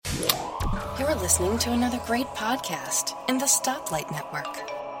You're listening to another great podcast in the Stoplight Network.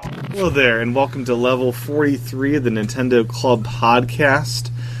 Hello there, and welcome to level 43 of the Nintendo Club podcast.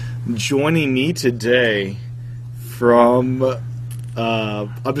 Joining me today from,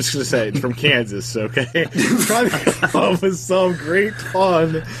 I'm just going to say, from Kansas, okay? Trying to come up with some great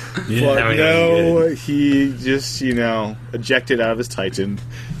fun, but no, he just, ejected out of his Titan,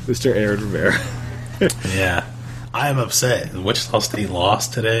 Mr. Aaron Rivera. Yeah. I am upset. Wichita State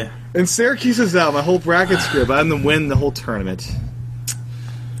lost today. And Syracuse is out. My whole bracket's good, but I'm the win the whole tournament.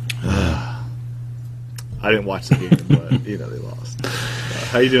 I didn't watch the game, but they lost.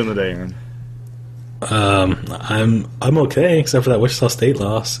 How you doing today, Aaron? I'm okay, except for that Wichita State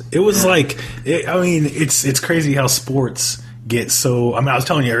loss. It was it's crazy how sports get so. I was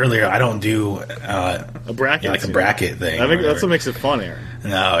telling you earlier, I don't do a bracket, a bracket thing. I think that's what makes it fun, Aaron.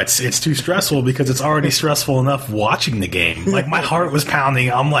 No, it's too stressful because it's already stressful enough watching the game. Like, my heart was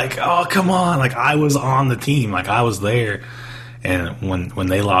pounding. I'm like, oh, come on! Like, I was on the team. Like, I was there. And when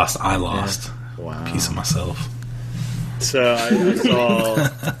they lost, I lost. Yeah. Wow. Piece of myself. So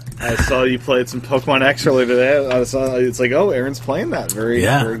I saw you played some Pokemon X earlier today. I saw it's like, oh, Aaron's playing that. Very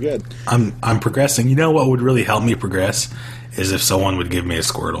good. I'm progressing. You know what would really help me progress is if someone would give me a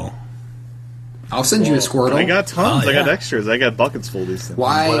Squirtle. I'll send you a Squirtle. I got tons. I got extras. I got buckets full of these things.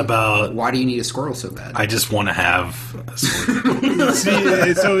 Why do you need a Squirtle so bad? I just want to have a Squirtle.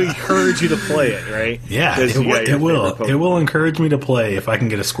 See, so it encourage you to play it, right? Yeah, it will. It will encourage me to play if I can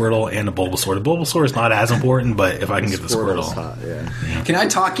get a Squirtle and a Bulbasaur. The Bulbasaur is not as important, but if I can get the Squirtle. Hot, yeah. Can I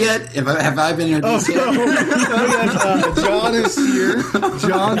talk yet? Have I been introduced yet? John is here.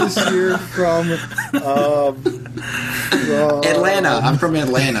 John is here from Atlanta. I'm from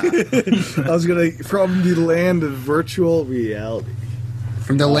Atlanta. I was from the land of virtual reality.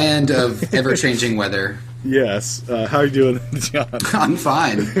 From the land of ever-changing weather. Yes. How are you doing, John? I'm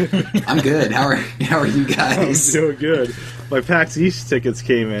fine. I'm good. How are you guys? I'm doing good. My PAX East tickets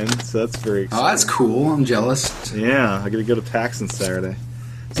came in, so that's very exciting. Oh, that's cool. I'm jealous. Yeah, I got to go to PAX on Saturday.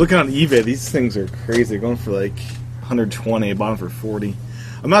 I was looking on eBay. These things are crazy. They're going for like 120. I bought them for 40.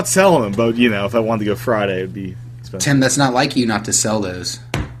 I'm not selling them, but if I wanted to go Friday, it'd be expensive. Tim, that's not like you not to sell those.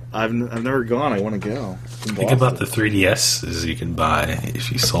 I've never gone. I want to go. Think about the 3DSs you can buy if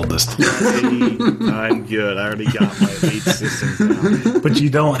you sold this to me. I'm good. I already got my 8 systems now. But you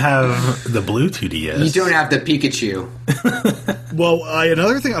don't have the blue 2DS. You don't have the Pikachu. Well,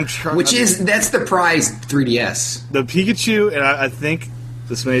 another thing I'm trying... That's the prize 3DS. The Pikachu, and I think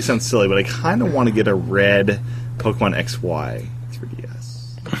this may sound silly, but I kind of want to get a red Pokemon XY 3DS.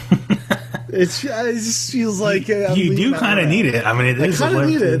 It just feels like you do kind of need it. I mean, it is. I kind of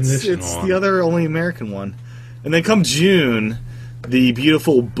need it. It's the other only American one. And then come June, the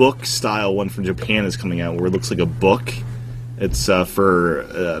beautiful book style one from Japan is coming out, where it looks like a book. It's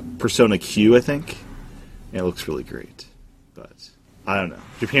for Persona Q, I think. And it looks really great, but I don't know.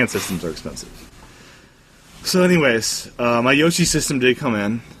 Japan systems are expensive. So, anyways, my Yoshi system did come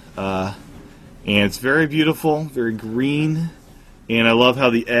in, and it's very beautiful, very green. And I love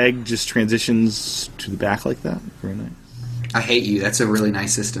how the egg just transitions to the back like that. Very nice. I hate you. That's a really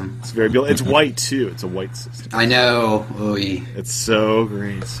nice system. It's very beautiful. It's white, too. It's a white system. I know. Oy. It's so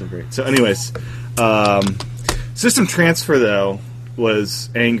great. So great. So anyways, system transfer, though, was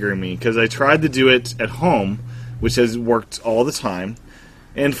angering me. Because I tried to do it at home, which has worked all the time.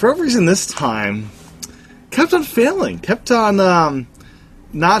 And for whatever reason this time, kept on failing. Kept on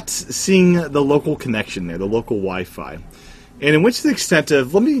not seeing the local connection there, the local Wi-Fi. And in which the extent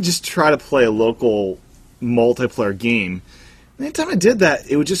of, let me just try to play a local multiplayer game. And anytime I did that,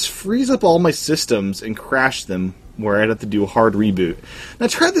 it would just freeze up all my systems and crash them, where I'd have to do a hard reboot. And I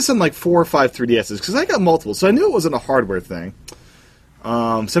tried this on like 4 or 5 3DSs, because I got multiple, so I knew it wasn't a hardware thing.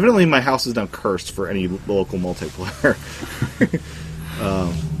 So evidently my house is now cursed for any local multiplayer.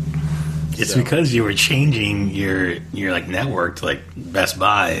 It's because you were changing your like network to like Best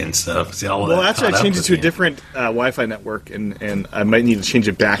Buy and stuff. See, all well, actually, I changed it to a different Wi-Fi network, and I might need to change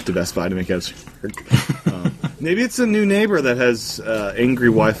it back to Best Buy to make it work. Maybe it's a new neighbor that has angry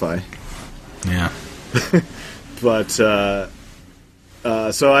Wi-Fi. Yeah. But so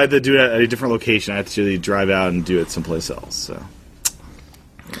I had to do it at a different location. I had to drive out and do it someplace else. So.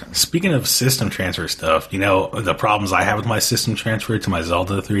 Speaking of system transfer stuff, the problems I have with my system transfer to my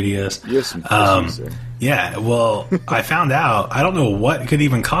Zelda 3DS. You have some questions there. Yeah, well, I found out, I don't know what could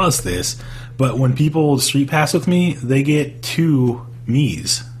even cause this, but when people Street Pass with me, they get 2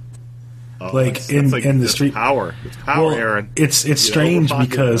 Miis. Oh, that's in the street power. It's power, well, Aaron. It's strange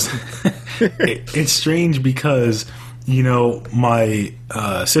because it's strange because my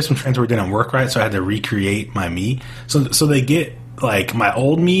system transfer didn't work right, so I had to recreate my Mii. So they get like my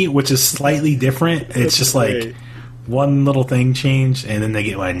old Mii, which is slightly different. It's just like one little thing changed, and then they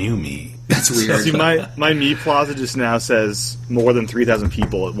get my new Mii. That's weird. See, my Mii Plaza just now says more than 3,000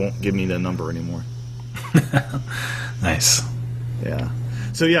 people. It won't give me the number anymore. Nice. Yeah.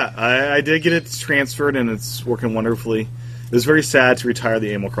 So yeah, I did get it transferred, and it's working wonderfully. It was very sad to retire the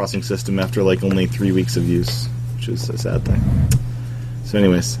Animal Crossing system after like only 3 weeks of use, which is a sad thing. So,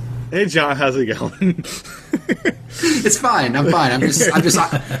 anyways, hey John, how's it going? It's fine. I'm fine. I'm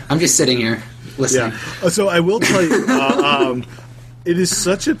just sitting here listening. Yeah. So I will tell you, it is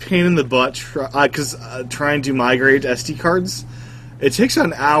such a pain in the butt because trying to migrate SD cards. It takes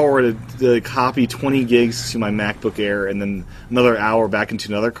an hour to copy 20 gigs to my MacBook Air, and then another hour back into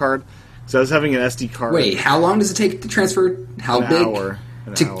another card. So I was having an SD card. Wait, how long does it take to transfer? How big?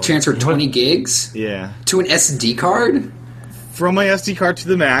 An to hour. transfer 20 gigs? Yeah. To an SD card? From my SD card to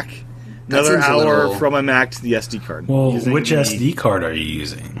the Mac. Another seems a hour little- from my Mac to the SD card. Well, Using which the- SD card are you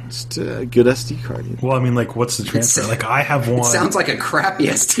using? Just a good SD card. You know? Well, I mean, like, what's the transfer? Like, I have one. It sounds like a crappy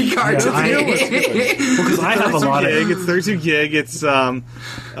SD card to I know, me. because I have a lot of. It's 32 gig. It's I'm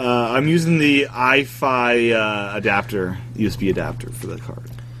using the iFi adapter, USB adapter for the card.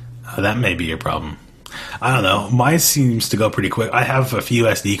 That may be your problem. I don't know. Mine seems to go pretty quick. I have a few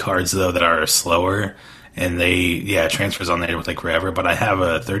SD cards though that are slower, and transfers on there will take forever. But I have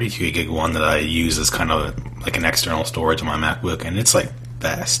a 32 gig one that I use as kind of like an external storage on my MacBook, and it's like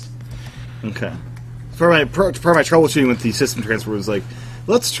fast. Okay. For my troubleshooting with the system transfer was like,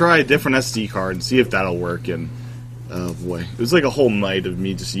 let's try a different SD card and see if that'll work. And oh boy, it was like a whole night of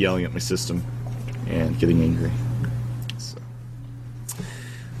me just yelling at my system and getting angry. So,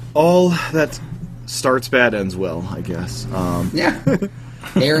 all that starts bad ends well, I guess. Yeah.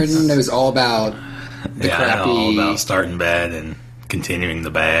 Aaron knows all about the I crappy. know all about starting bad and continuing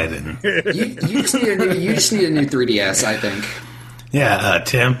the bad, and You just need a new 3DS, I think.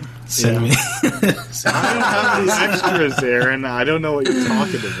 Tim, send me. I don't have the extras, Aaron. I don't know what you're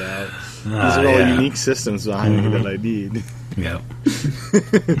talking about. These are all unique systems behind me that I need. Yep.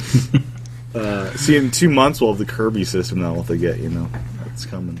 See, in 2 months we'll have the Kirby system now. What they get, that's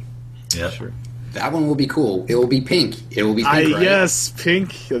coming. Yep. Sure. That one will be cool. It will be pink. It will be pink, right? Yes,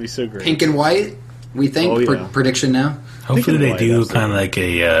 pink. That'll be so great. Pink and white, we think. Oh, yeah. Prediction now. Hopefully they White, do absolutely. kind of like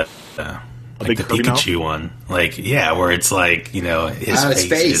a like big the Kirby Pikachu one, like where it's like his Its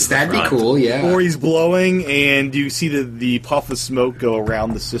face. is the That'd be front. cool. Yeah. Or he's blowing, and you see the puff of smoke go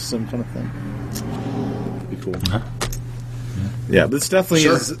around the system, kind of thing. That'd be cool. Huh? Yeah, this definitely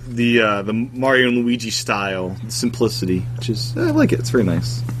Sure. is the Mario and Luigi style, the simplicity, which is I like it. It's very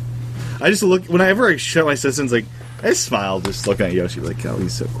nice. I just look whenever I show my systems, like I smile just looking at Yoshi, like oh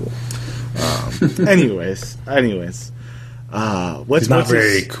he's so cool. Anyways, He's not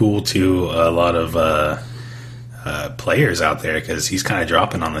very cool to a lot of players out there because he's kind of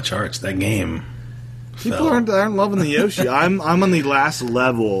dropping on the charts. That game. People aren't loving the Yoshi. I'm on the last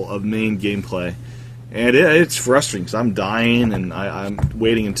level of main gameplay, and it's frustrating because I'm dying, and I'm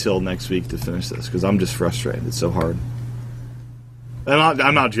waiting until next week to finish this because I'm just frustrated. It's so hard.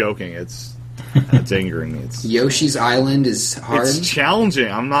 I'm not joking. It's angering me. It's Yoshi's Island is hard. It's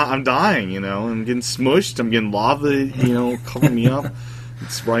challenging. I'm dying. I'm getting smushed. I'm getting lava. Covering me up.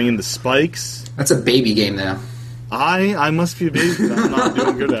 It's running into spikes. That's a baby game, though. I must be a baby. 'Cause I'm not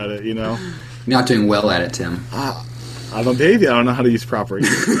doing good at it. You're not doing well at it, Tim. I'm a baby. I don't know how to use proper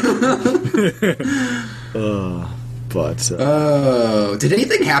English. Did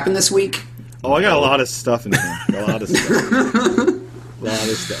anything happen this week? Oh, I got a lot of stuff in here. A lot of stuff.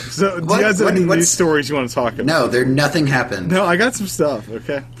 So, do you guys have any news stories you want to talk about? No, nothing happened. No, I got some stuff,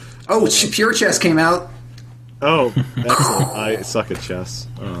 okay? Oh, Pure Chess came out. Oh, excellent. I suck at chess.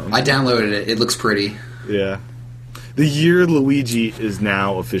 I downloaded it. It looks pretty. Yeah. The year Luigi is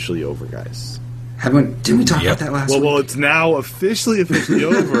now officially over, guys. Didn't we talk about that last week? Well, it's now officially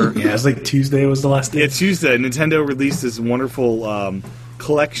over. Yeah, it's like Tuesday was the last day. Yeah, Tuesday. Nintendo released this wonderful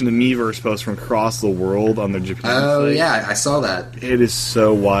collection of Miiverse posts from across the world on their Japan site. Yeah, I saw that. It is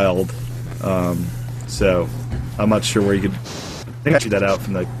so wild. So, I'm not sure where you could... I think I shoot that out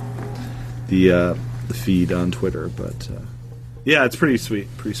from the feed on Twitter, but yeah, it's pretty sweet.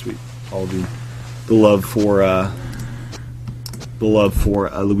 All the love for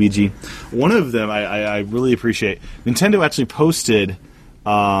Luigi. One of them I really appreciate. Nintendo actually posted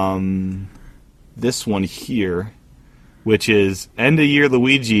this one here, which is End of Year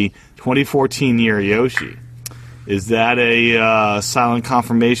Luigi, 2014 Year Yoshi. Is that a silent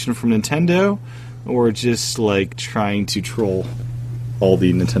confirmation from Nintendo, or just like trying to troll all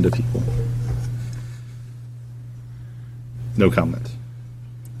the Nintendo people? No comment.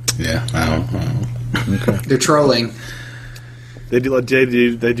 Yeah, I don't know. Okay. They're trolling. They do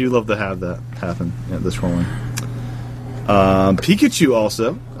love to have that happen at this rolling. Pikachu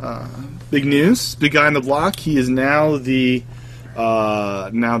also. Big news. Big guy on the block. He is now the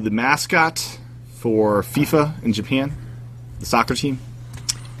mascot for FIFA in Japan, the soccer team.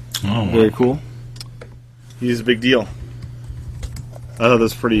 Oh, wow. Very cool. He's a big deal. I thought that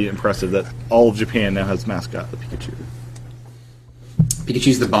was pretty impressive that all of Japan now has a mascot, the Pikachu.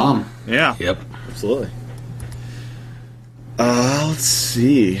 Pikachu's the bomb. Yeah. Yep. Absolutely. Let's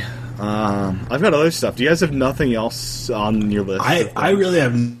see. I've got other stuff. Do you guys have nothing else on your list? I really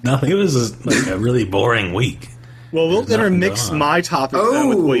have nothing. It was like a really boring week. Well, we'll There's nothing intermix going on. my topic then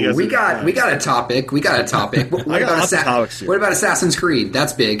with what you guys we have. got a topic. What I got lots of topics here. What about Assassin's Creed?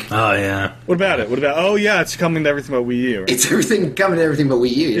 That's big. Oh, yeah. What about it? Oh, yeah, it's coming to everything but Wii U. Right? It's everything coming to everything but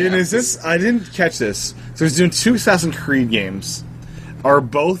Wii U. Yeah. And is this? I didn't catch this. So he's doing 2 Assassin's Creed games. Are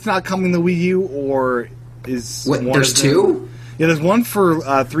both not coming to Wii U, or is What? one There's of them- 2? Yeah, there's one for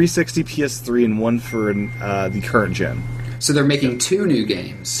 360, PS3, and one for the current gen. So they're making 2 new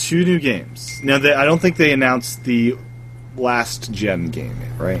games. 2 new games. Now, I don't think they announced the last gen game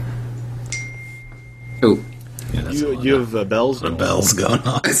yet, right? Oh, Yeah, that's You have bells. the going bells going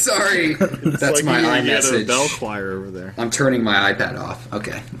on. sorry. That's Like my you had a iMessage. bell choir over there. I'm turning my iPad off.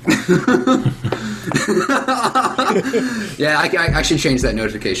 Okay. Yeah, I should change that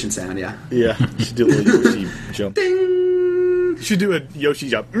notification sound. Yeah. Yeah, you should do a little Yoshi jump. You should do a Yoshi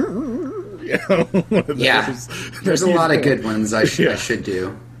jump. One of Yeah. those. There's a lot of good ones I Yeah. should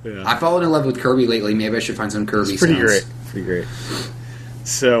do. Yeah. I've fallen in love with Kirby lately. Maybe I should find some Kirby Pretty sounds. great. Pretty great.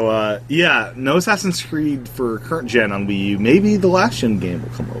 So, yeah, no Assassin's Creed for current gen on Wii U. Maybe the last gen game will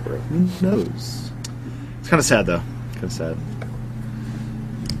come over. Who knows? It's kind of sad, though. Kind of sad.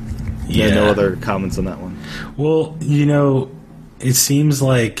 Yeah. No other comments on that one. Well, it seems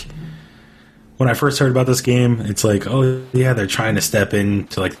like when I first heard about this game, it's like, oh, yeah, they're trying to step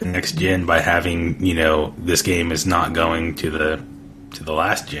into like the next gen by having, this game is not going to the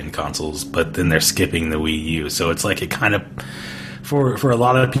last gen consoles, but then they're skipping the Wii U. So it's like it kind of, for a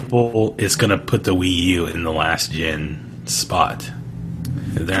lot of people, it's going to put the Wii U in the last gen spot.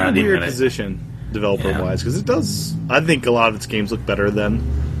 They're not even Weird gonna, position, developer-wise, because it does... I think a lot of its games look better than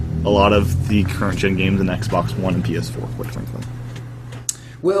a lot of the current gen games in Xbox One and PS4, quite frankly.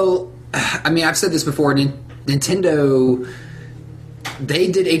 Well, I mean, I've said this before. Nintendo, they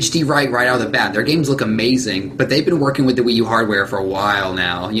did HD right out of the bat. Their games look amazing, but they've been working with the Wii U hardware for a while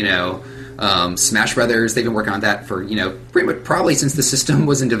now. Smash Brothers, they've been working on that for pretty much probably since the system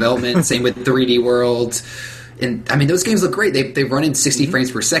was in development. Same with 3D World, and I mean those games look great. They run in 60 frames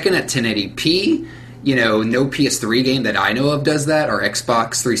per second at 1080p. No PS3 game that I know of does that, or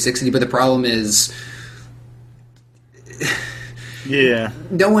Xbox 360. But the problem is, Yeah.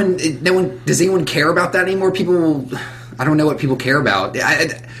 no one. Does anyone care about that anymore? I don't know what people care about. I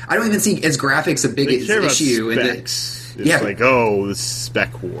don't even see as graphics a big They care about issue. specs. It's Yeah. like, oh, the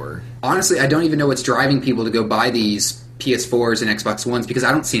spec war. Honestly, I don't even know what's driving people to go buy these PS4s and Xbox Ones because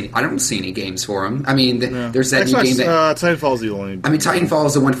I don't see any games for them. I mean, there's that new game that. Titanfall's the only... I mean, Titanfall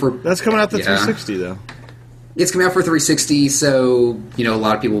is the one for. That's coming out the Yeah. 360, though. It's coming out for 360, so a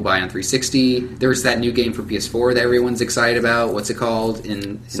lot of people will buy on 360. There's that new game for PS4 that everyone's excited about. What's it called?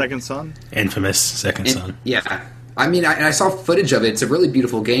 Second Son? Infamous Second Son. Yeah. I mean, I saw footage of it. It's a really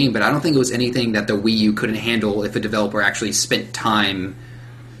beautiful game, but I don't think it was anything that the Wii U couldn't handle if a developer actually spent time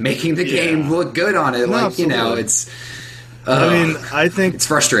making the game look good on it. No, Like, absolutely. it's... I mean, I think... It's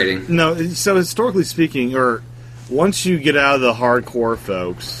frustrating. No, so historically speaking, or once you get out of the hardcore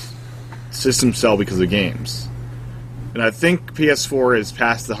folks, systems sell because of games. And I think PS4 is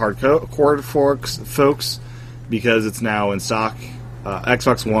past the hardcore folks because it's now in stock.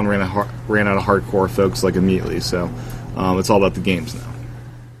 Xbox One ran out of hardcore folks like immediately, so it's all about the games now.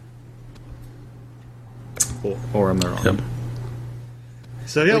 Or am I wrong? Yep.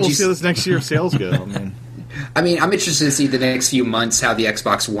 So yeah, Would we'll you see how this next year's sales go. I mean, I'm interested to see the next few months how the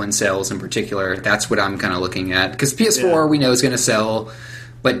Xbox One sells in particular. That's what I'm kind of looking at. Because PS4 we know is going to sell,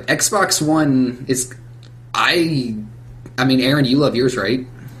 but Xbox One is... I mean, Aaron, you love yours, right?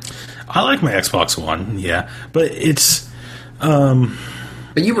 I like my Xbox One, yeah. But it's...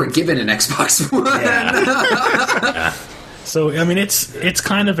 But you were given an Xbox One. Yeah. So, I mean, it's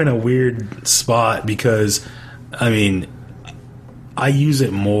kind of in a weird spot because, I mean, I use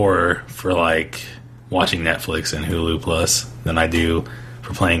it more for, like, watching Netflix and Hulu Plus than I do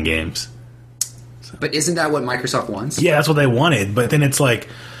for playing games. But isn't that what Microsoft wants? Yeah, that's what they wanted, but then it's like,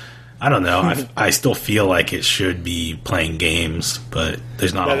 I don't know, I still feel like it should be playing games, but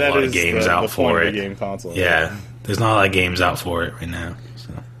there's not a lot of games out for it. Game console. Yeah, there's not a lot of games out for it right now. So.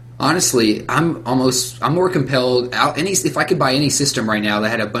 Honestly, I'm more compelled. If I could buy any system right now that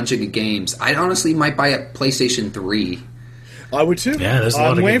had a bunch of good games, I honestly might buy a PlayStation 3. I would too. Yeah, there's a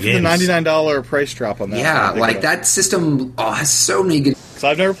lot I'm of waiting good for the games. $99 price drop on that. Yeah, like that system has so many good. So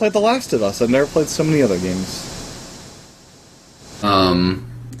I've never played The Last of Us. I've never played so many other games.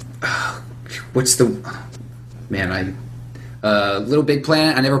 What's the man? Little Big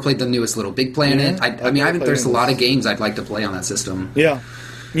Planet. I never played the newest Little Big Planet. Yeah, There's a lot of games I'd like to play on that system. Yeah.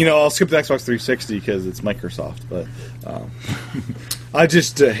 I'll skip the Xbox 360 because it's Microsoft, but I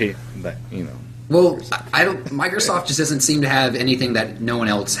just hate that, Well, I don't. Microsoft just doesn't seem to have anything that no one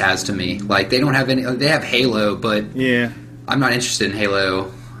else has to me. Like they don't have any. They have Halo, but Yeah. I'm not interested in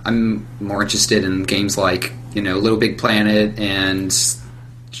Halo. I'm more interested in games like Little Big Planet and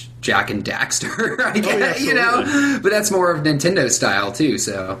Jack and Daxter. I guess, absolutely. but that's more of Nintendo style too.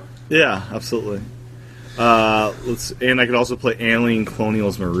 So Yeah, absolutely. And I could also play Alien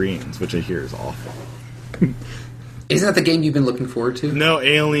Colonials Marines, which I hear is awful. isn't that the game you've been looking forward to? No,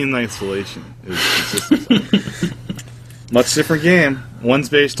 Alien Isolation is consistent. Much different game. One's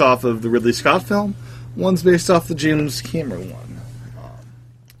based off of the Ridley Scott film. One's based off the James Cameron one.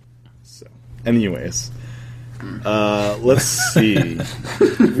 Anyways, let's see.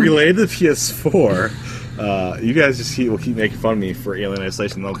 Related to the PS4, you guys will keep making fun of me for Alien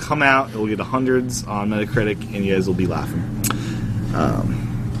Isolation. They'll come out, it'll get hundreds on Metacritic, and you guys will be laughing.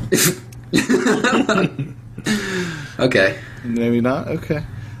 Okay, Maybe not? Okay.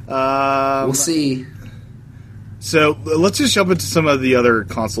 we'll see. So let's just jump into some of the other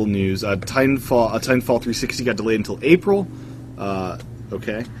console news. Titanfall 360 got delayed until April.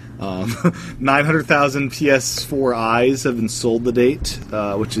 Okay. 900,000 PS4 eyes have been sold to date,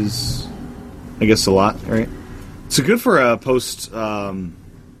 which is, I guess, a lot, right? So good for a post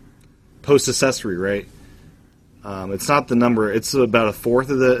accessory, right? It's not the number; it's about a fourth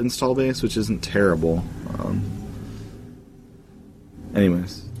of the install base, which isn't terrible.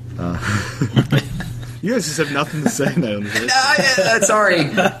 Anyways, you guys just have nothing to say now. Sorry.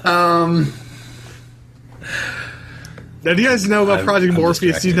 Now, do you guys know about Project I'm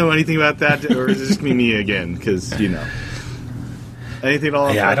Morpheus? Do you distracted. know anything about that, or is it just me again? Because anything at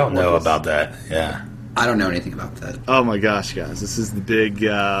all? Yeah, I don't know Morpheus? about that. Yeah. I don't know anything about that. Oh my gosh, guys! This is the big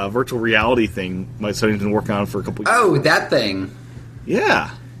virtual reality thing Sony's been working on for a couple years. Oh, that thing. Yeah,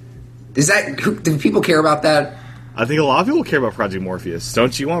 Do people care about that? I think a lot of people care about Project Morpheus.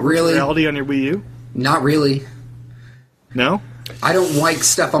 Don't you want virtual Really? reality on your Wii U? Not really. No. I don't like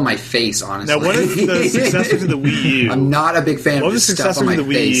stuff on my face, honestly. Now, what if the successor to the Wii U? I'm not a big fan What of was the stuff successor on to my the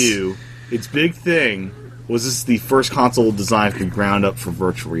Wii face. U? Its big thing was this the first console designed from the ground up for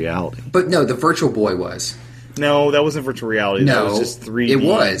virtual reality. But no, the Virtual Boy was. No, that wasn't virtual reality. That No, was just 3D. it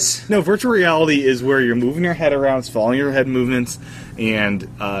was. No, virtual reality is where you're moving your head around, it's following your head movements, and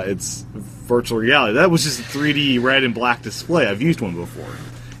it's virtual reality. That was just a 3D red and black display. I've used one before.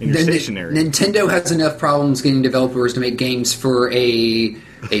 And you're stationary. Nintendo has enough problems getting developers to make games for a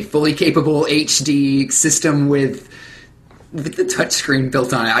fully capable HD system with the touchscreen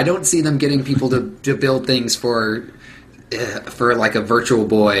built on it. I don't see them getting people to build things for like a Virtual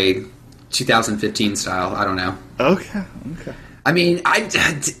Boy 2015 style. I don't know. Okay. I mean,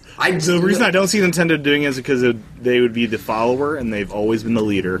 The reason I don't see Nintendo doing it is because they would be the follower, and they've always been the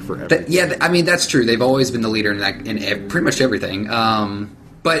leader forever. I mean that's true. They've always been the leader in pretty much everything.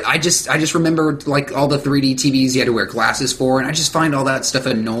 But I just remember like all the 3D TVs you had to wear glasses for, and I just find all that stuff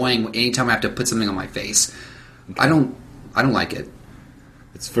annoying anytime I have to put something on my face. I don't like it.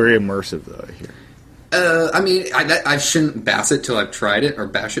 It's very immersive, though, I hear. I mean, I shouldn't bash it till I've tried it,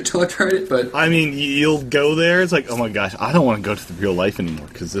 but I mean, you'll go there, it's like, oh my gosh, I don't want to go to the real life anymore,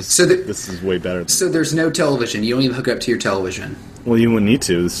 because this is way better than so there's no television. You don't even hook it up to your television. Well, you wouldn't need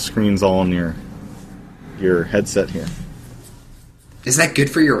to. The screen's all on your headset here. Is that good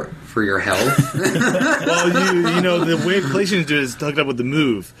for your health? Well, the way PlayStation do it is hooked up with the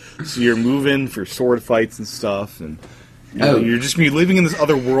Move, so you're moving for sword fights and stuff, and you're just living in this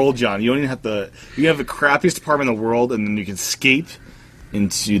other world, John. You don't even have to. You have the crappiest apartment in the world, and then you can escape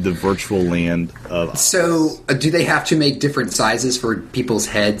into the virtual land of. So, do they have to make different sizes for people's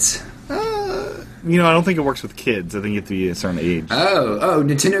heads? I don't think it works with kids. I think you have to be a certain age. Oh,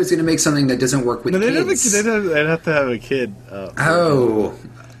 Nintendo's going to make something that doesn't work with kids. They'd have to have a kid. I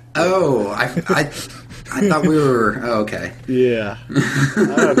thought we were... Oh, okay. Yeah.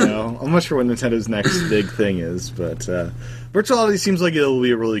 I don't know. I'm not sure what Nintendo's next big thing is, but virtual reality seems like it'll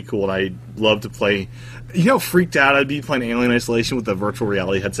be really cool, and I'd love to play... You know how freaked out I'd be playing Alien Isolation with a virtual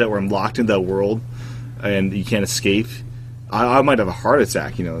reality headset where I'm locked into that world and you can't escape? I might have a heart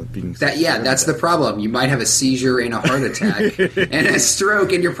attack. Being that's the problem. You might have a seizure and a heart attack and a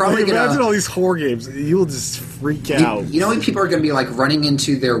stroke, and you're probably going to imagine all these horror games. You'll just freak out. You know when people are going to be like running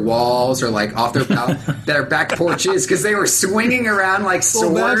into their walls or like off their back porches because they were swinging around like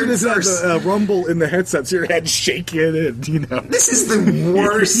swords. Imagine it's a rumble in the headsets, your head shaking, and This is the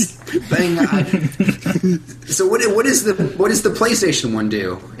worst thing. So what does the PlayStation one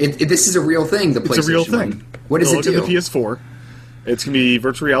do? This is a real thing. The PlayStation it's a real thing. One. What does it do? Look at the PS4. It's going to be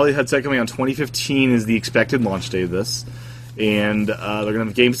virtual reality headset coming on 2015 is the expected launch date of this. And they're going to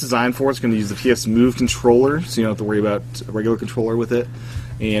have games designed for it. It's going to use the PS Move controller, so you don't have to worry about a regular controller with it.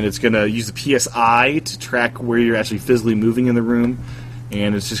 And it's going to use the PSI to track where you're actually physically moving in the room.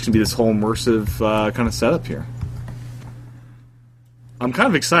 And it's just going to be this whole immersive kind of setup here. I'm kind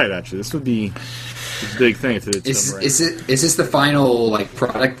of excited, actually. This would be a big thing if it's done right. Is this the final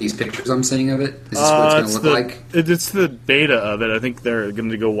product? These pictures I'm seeing of it. Is this what it's going to look like? It's the beta of it. I think they're going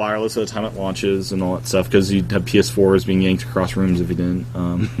to go wireless at the time it launches and all that stuff because you'd have PS4s being yanked across rooms if you didn't.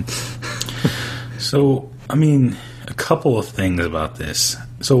 So, I mean, a couple of things about this.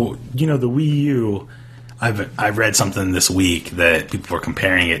 So, the Wii U. I read something this week that people were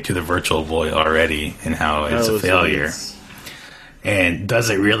comparing it to the Virtual Boy already and how it's a failure. And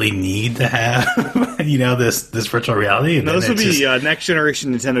does it really need to have, this virtual reality? And no, this would be next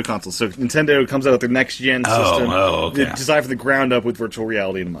generation Nintendo console. So Nintendo comes out with their next gen system, okay. designed from the ground up with virtual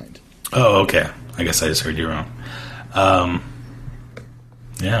reality in mind. Oh, okay. I guess I just heard you wrong.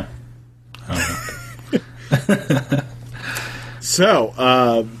 Yeah. So,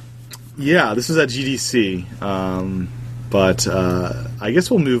 this was at GDC, but I guess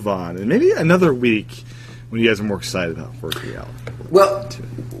we'll move on, and maybe another week when you guys are more excited about virtual reality. Well,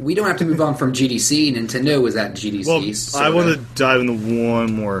 we don't have to move on from GDC. Nintendo was at GDC. Well, I want to dive into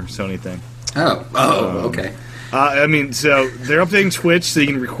one more Sony thing. Okay. So they're updating Twitch so you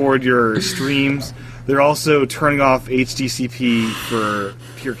can record your streams. They're also turning off HDCP for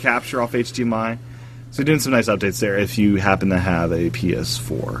pure capture off HDMI. So they're doing some nice updates there if you happen to have a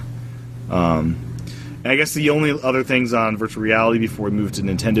PS4. And I guess the only other things on virtual reality before we move to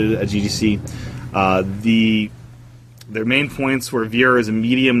Nintendo at GDC, their main points were VR is a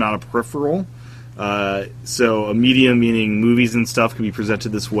medium, not a peripheral. So a medium meaning movies and stuff can be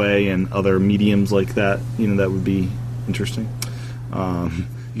presented this way, and other mediums like that, that would be interesting. You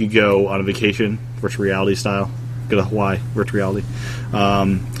could go on a vacation, virtual reality style. Go to Hawaii, virtual reality.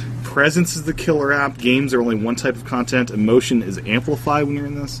 Presence is the killer app. Games are only one type of content. Emotion is amplified when you're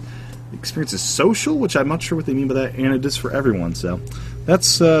in this. The experience is social, which I'm not sure what they mean by that, and it is for everyone, so...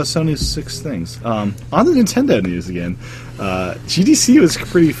 That's Sony's 6 things. On the Nintendo news again, GDC was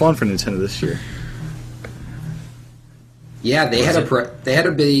pretty fun for Nintendo this year. Yeah, they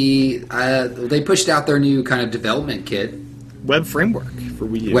they pushed out their new kind of development kit, Web Framework for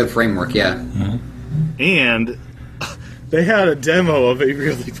Wii U. Web Framework, yeah. Mm-hmm. And they had a demo of a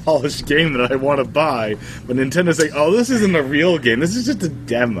really polished game that I want to buy, but Nintendo's like, "Oh, this isn't a real game. This is just a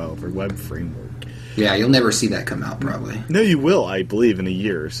demo for Web Framework." Yeah, you'll never see that come out, probably. No, you will, I believe, in a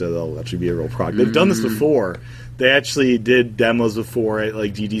year, so they'll actually be a real product. They've done this before. They actually did demos before at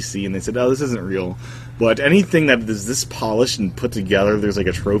GDC, and they said, "Oh, this isn't real." But anything that is this polished and put together, there's a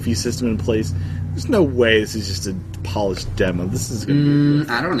trophy system in place. There's no way this is just a polished demo. This is going to be.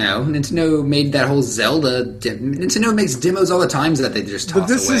 I don't know. Nintendo made that whole Zelda. Nintendo makes demos all the time that they just toss away. But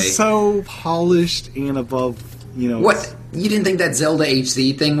this is so polished and above. What? You didn't think that Zelda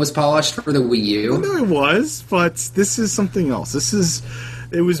HD thing was polished for the Wii U? No, it was, but this is something else.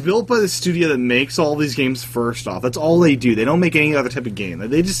 It was built by the studio that makes all these games first off. That's all they do. They don't make any other type of game.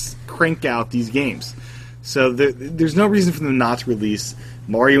 They just crank out these games. So there's no reason for them not to release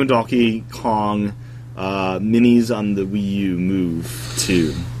Mario and Donkey Kong minis on the Wii U Move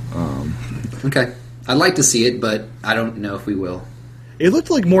 2. Okay. I'd like to see it, but I don't know if we will. It looked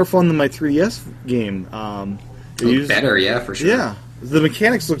like more fun than my 3DS game. Better, yeah, for sure. Yeah, the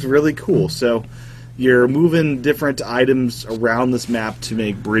mechanics looked really cool. So you're moving different items around this map to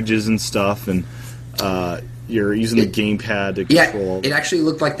make bridges and stuff, and you're using the gamepad to control. Yeah, it actually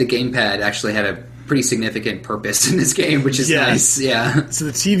looked like the gamepad actually had a pretty significant purpose in this game, which is nice. Yeah. So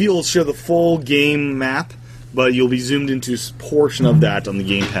the TV will show the full game map, but you'll be zoomed into a portion of that on the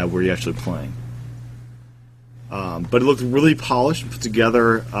gamepad where you're actually playing. But it looked really polished, put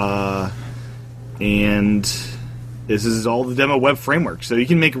together, and this is all the demo web framework. So you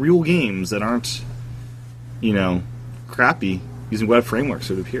can make real games that aren't, crappy using web frameworks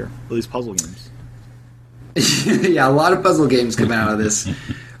that appear. At least puzzle games. Yeah, a lot of puzzle games come out of this.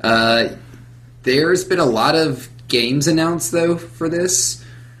 There's been a lot of games announced, though, for this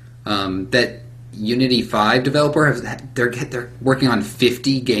that Unity 5 developer. They're working on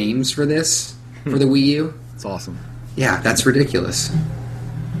 50 games for this, for the Wii U. It's awesome. Yeah, that's ridiculous.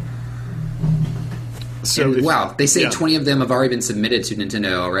 So And, wow, they say yeah. 20 of them have already been submitted to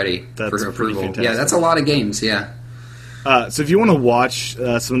Nintendo already That's for pretty approval. fantastic. Yeah, that's a lot of games, yeah. So if you want to watch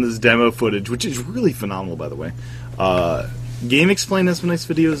some of this demo footage, which is really phenomenal, by the way, Game Explain has some nice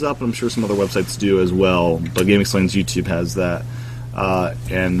videos up, and I'm sure some other websites do as well, but Game Explain's YouTube has that.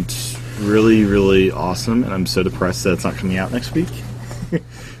 And really, really awesome, and I'm so depressed that it's not coming out next week.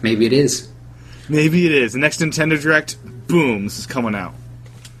 Maybe it is. Maybe it is. The next Nintendo Direct, boom, this is coming out.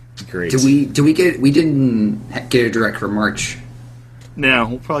 Great. We didn't get a direct for March. No,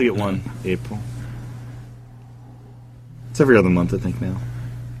 we'll probably get one April. It's every other month, I think, now.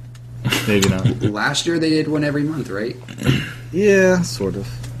 Maybe not. Last year they did one every month, right? Yeah, sort of.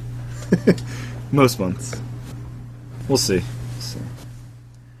 Most months. We'll see.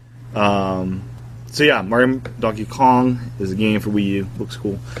 So yeah, Mario Donkey Kong is a game for Wii U. Looks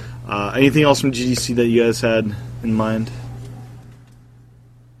cool. Anything else from GDC that you guys had in mind?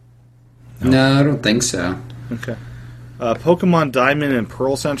 No, I don't think so. Okay. Pokemon Diamond and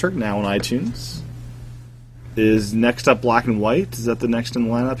Pearl soundtrack now on iTunes. Is next up Black and White? Is that the next in the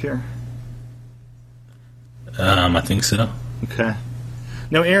lineup here? I think so. Okay.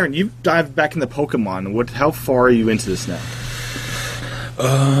 Now, Aaron, you've dived back into Pokemon. How far are you into this now?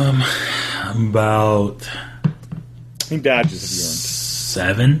 I'm about How many badges have you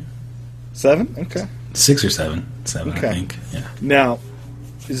earned? 7, 7? Okay. 6 or 7, Okay. I think. Yeah. Now,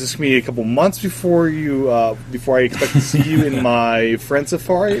 is this going to be a couple months before before I expect to see you in my Friend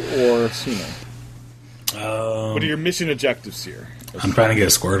Safari, or sooner? What are your mission objectives here? I'm trying to get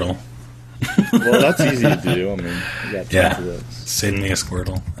a Squirtle. Well, that's easy to do. I mean, you got time for those. Send me a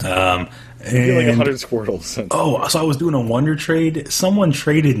Squirtle. I feel like 100 Squirtles. Oh, so I was doing a Wonder Trade. Someone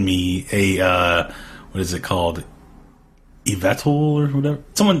traded me a, what is it called? Yveltal or whatever?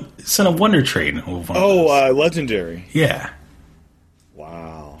 Someone sent a Wonder Trade. Legendary. Yeah.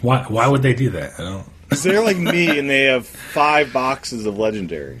 Wow. Why would they do that? I don't... Because they're like me, and they have 5 boxes of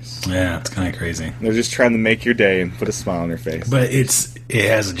legendaries. Yeah, it's kind of crazy. They're just trying to make your day and put a smile on your face. But it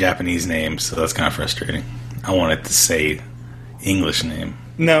has a Japanese name, so that's kind of frustrating. I want it to say English name.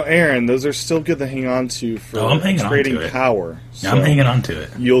 Now, Aaron, those are still good to hang on to for trading power. Yeah, I'm hanging on to it.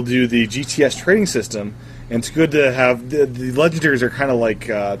 You'll do the GTS trading system, and it's good to have the legendaries are kind of like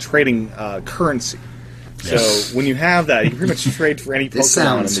trading currency. Yes. So when you have that, you can pretty much trade for any Pokemon This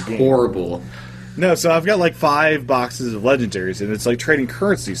sounds in the game. horrible. No, so I've got like 5 boxes of legendaries, and it's like trading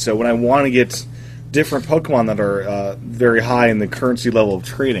currency. So when I want to get different Pokemon that are very high in the currency level of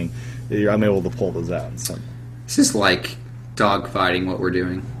trading, I'm able to pull those out. So. This is like dogfighting what we're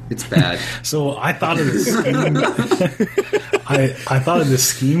doing. It's bad. So I thought of this scheme. I thought of this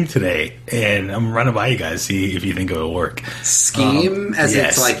scheme today, and I'm running by you guys, see if you think it will work. Scheme? As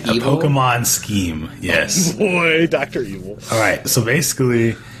yes, it's like a evil? Pokemon scheme. Yes. Boy, Dr. Evil. All right. So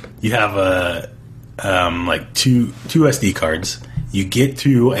basically, you have like two SD cards. You get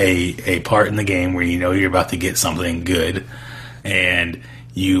to a part in the game where you know you're about to get something good, and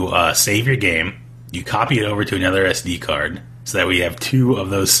you save your game. You copy it over to another SD card, so that we have 2 of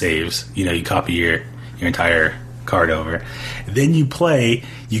those saves. You know, you copy your entire card over. Then you play,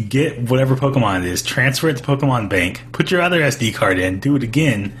 you get whatever Pokemon it is, transfer it to Pokemon Bank, put your other SD card in, do it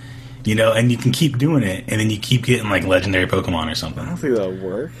again, you know, and you can keep doing it, and then you keep getting, like, legendary Pokemon or something. I don't think that would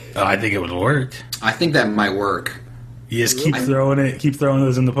work. Oh, I think it would work. I think that might work. You just keep throwing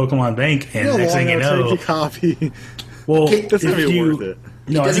those in the Pokemon Bank, and next thing you know... copy. Well, That's not even worth it.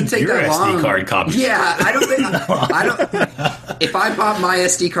 No, It doesn't take your that long. SD card copy. Yeah, I don't think. If I pop my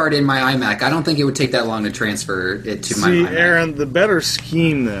SD card in my iMac, I don't think it would take that long to transfer it to my See, iMac. Aaron, the better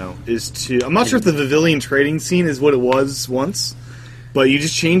scheme, though, is to... I'm not sure if the Pavilion trading scene is what it was once, but you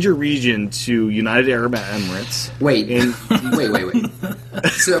just change your region to United Arab Emirates. Wait. And Wait.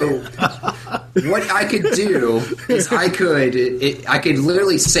 So, what I could do is I could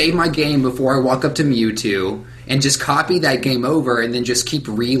literally save my game before I walk up to Mewtwo and just copy that game over and then just keep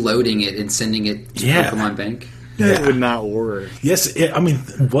reloading it and sending it to Pokemon Bank. that would not work. Yes, I mean,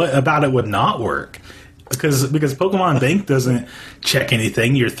 what about it would not work? Because Pokemon Bank doesn't check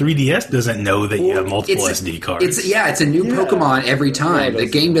anything. Your 3DS doesn't know that you have multiple SD cards. It's a new Pokemon every time. The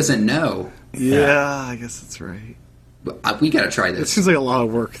game doesn't know. Yeah, I guess that's right. But we gotta try It this. seems like a lot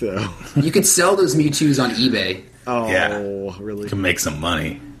of work, though. You could sell those Mewtwo's on eBay. Oh, Yeah. really? You can make some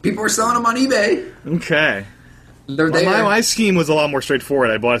money. People are selling them on eBay. Okay. They're Well, there. my scheme was a lot more straightforward.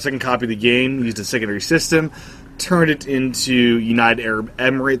 I bought a second copy of the game, used a secondary system, turned it into United Arab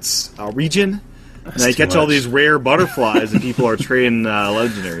Emirates region, and I too catch all much. these rare butterflies that people are trading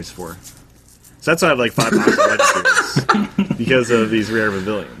legendaries for. So that's why I have like 5 boxes of legendaries because of these rare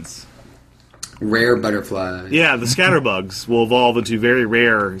pavilions. Rare butterfly. Yeah, the scatterbugs will evolve into very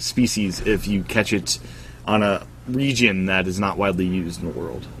rare species if you catch it on a region that is not widely used in the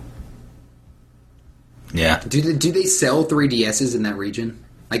world. Yeah. Do they sell 3DSs in that region?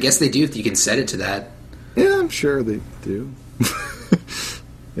 I guess they do if you can set it to that. Yeah, I'm sure they do.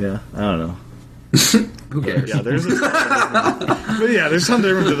 Yeah, I don't know. Who cares? Yeah, there's some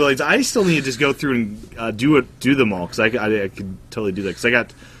different pavilions. I still need to just go through and do them all because I could totally do that because I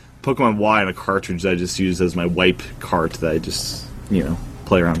got Pokemon Y in a cartridge that I just use as my wipe cart that I just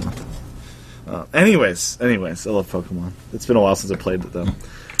play around with. Anyways, I love Pokemon. It's been a while since I played it though.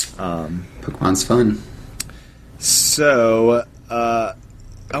 Pokemon's fun. So I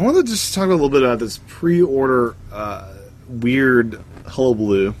want to just talk a little bit about this pre-order weird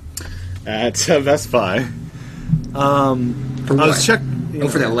hullabaloo at Best Buy. For what? I was checking.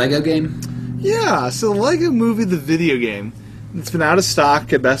 For that Lego game? Yeah, so the Lego Movie, the video game, it's been out of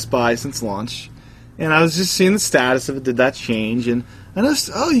stock at Best Buy since launch, and I was just seeing the status of it. Did that change? And I noticed,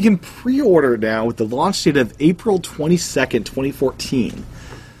 you can pre-order it now with the launch date of April 22nd, 2014.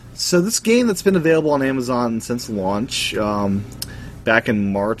 So this game that's been available on Amazon since launch, back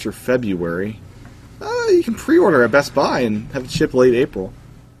in March or February, you can pre-order at Best Buy and have it ship late April.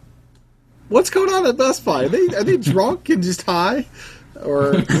 What's going on at Best Buy? Are they drunk and just high?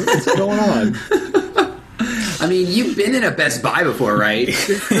 Or what's going on? I mean, you've been in a Best Buy before, right?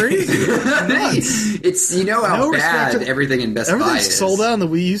 It's crazy. It's how bad everything in Best Buy Everything's is. sold out in the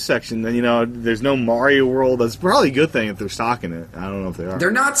Wii U section. Then there's no Mario World. That's probably a good thing if they're stocking it. I don't know if they are.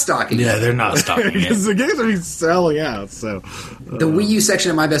 They're not stocking it. Yeah, they're not stocking Because it. the games are selling out. So The Wii U section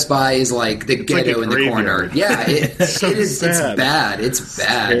of my Best Buy is like the ghetto like a in the corner. graveyard. Yeah, it is. sad. It's bad. It's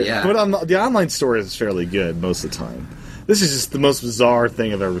bad. Yeah. But the online store is fairly good most of the time. This is just the most bizarre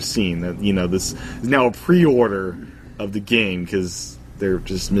thing I've ever seen. That this is now a pre-order of the game because they're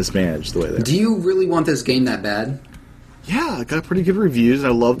just mismanaged the way they are. Do you really want this game that bad? Yeah, it got pretty good reviews.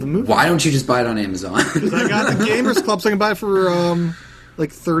 And I love the movie. Why don't you just buy it on Amazon? Because I got the Gamers Club, so I can buy it for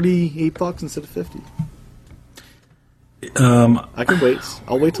like $38 instead of $50. I can wait.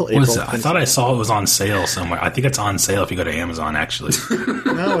 I'll wait till April. I thought I saw it was on sale somewhere. I think it's on sale if you go to Amazon. Actually,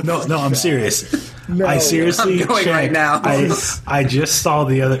 No, I'm serious. No. I seriously I'm going checked. right now. I just saw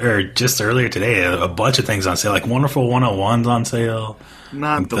just earlier today a bunch of things on sale. Like Wonderful 101's on sale.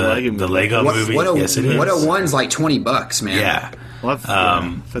 Not the Lego movie. Lego movie. Yes, it is. 101's like $20, man. Yeah. Well,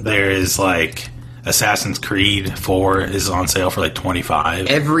 There is like Assassin's Creed 4 is on sale for like $25.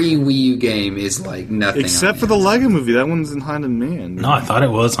 Every Wii U game is like nothing. Except for the Lego movie. That one's in high demand. No, I thought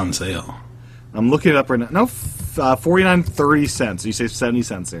it was on sale. I'm looking it up right now. No, 49.30 cents. You say 70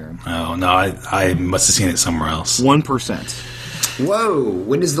 cents, Aaron. Oh, no, I must have seen it somewhere else. 1%. Whoa!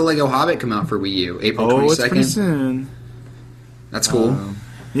 When does the Lego Hobbit come out for Wii U? April 22nd? Oh, it's pretty soon. That's cool.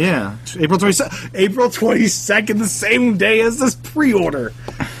 Yeah, April 22nd. April 22nd, the same day as this pre-order.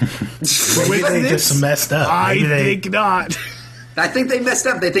 Maybe they just messed up. I Maybe think not. I think they messed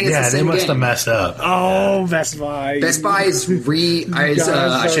up. They think it's the they same must game. have messed up. Oh, Best Buy. Best Buy is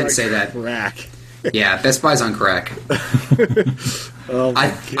I shouldn't say that. Crack. Yeah, Best Buy's on crack. Oh my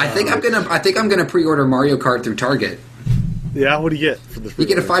I think I'm gonna pre-order Mario Kart through Target. Yeah, what do you get for the? You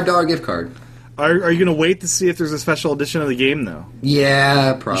get a $5 gift card. Are you going to wait to see if there's a special edition of the game though?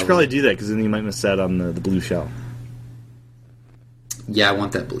 Yeah, You probably. should probably do that because then you might miss out on the blue shell. Yeah, I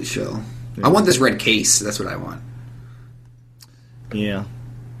want that blue shell. I want this red case. That's what I want. Yeah.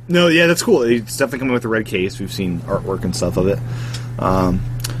 No, yeah, that's cool. It's definitely coming with a red case. We've seen artwork and stuff of it.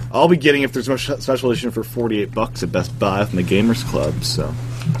 I'll be getting if there's a special edition for $48 at Best Buy with my Gamers Club, so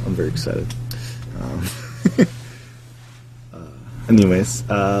I'm very excited. Anyways,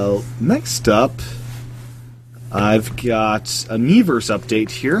 next up, I've got a Miiverse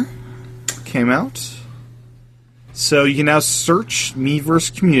update here. Came out. So you can now search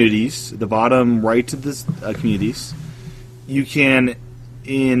Miiverse communities, at the bottom right of this communities. You can,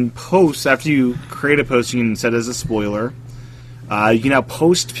 in posts, after you create a post, you can set it as a spoiler. You can now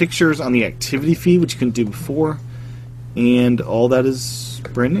post pictures on the activity feed, which you couldn't do before. And all that is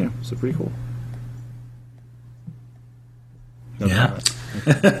brand new, so pretty cool. Yeah.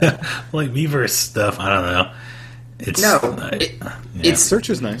 Like Miiverse stuff, I don't know. It's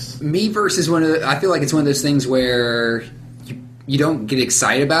Search is nice. Miiverse is one of the, I feel like it's one of those things where you don't get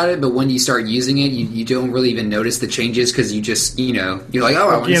excited about it, but when you start using it, you don't really even notice the changes because you just, you're like, oh,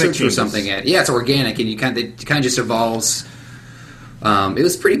 I want to search for something. Yeah, it's organic, and it kind of just evolves. It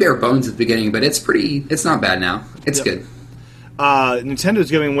was pretty bare bones at the beginning, but it's not bad now. It's good. Nintendo's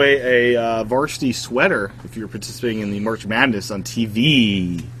giving away a varsity sweater if you're participating in the March Madness on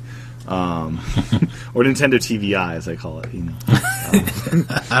TV. or Nintendo TVI, as I call it.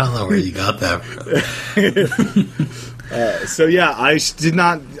 I don't know where you got that from. So yeah, I did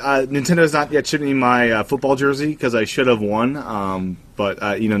not. Nintendo has not yet shipped me my football jersey because I should have won. But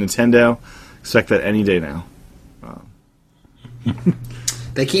Nintendo, expect that any day now.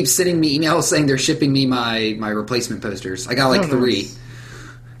 They keep sending me emails saying they're shipping me my replacement posters. I got like 3.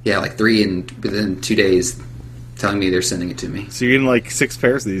 Yeah, like 3 within 2 days, telling me they're sending it to me. So you're getting like 6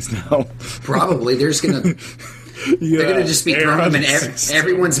 pairs of these now. Probably. They're just gonna. They're gonna just be throwing them in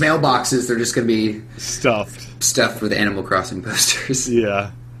everyone's mailboxes. They're just gonna be stuffed with Animal Crossing posters.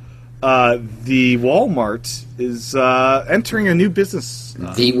 Yeah. The Walmart is entering a new business.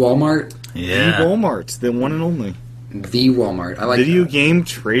 The Walmart. Yeah. The Walmart, the one and only. The Walmart. I like video that. game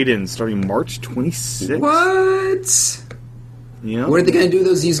trade-in starting March 26th. What? Yeah. What are they going to do with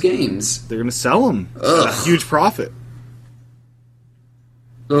those used games? They're going to sell them. Ugh. A huge profit.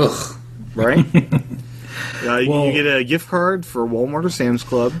 Ugh. Right? You get a gift card for Walmart or Sam's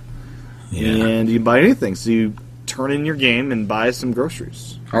Club, and you can buy anything. So you turn in your game and buy some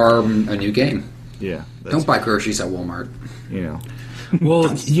groceries. Or a new game. Yeah. Don't buy groceries at Walmart. Well,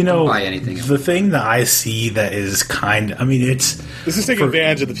 Don't buy anything. the thing that I see that is This is taking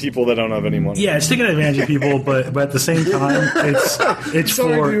advantage of the people that don't have any money. Yeah, it's taking advantage of people, but at the same time, it's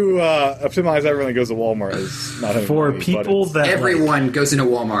Sorry to optimize everyone that goes to Walmart is not for money, people that Everyone goes into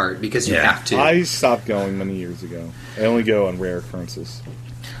Walmart because you have to. I stopped going many years ago. I only go on rare occurrences.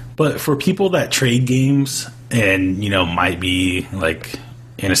 But for people that trade games and might be like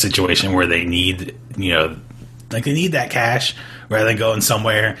in a situation where they need they need that cash rather than going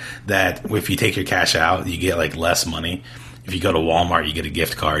somewhere that if you take your cash out you get like less money. If you go to Walmart, you get a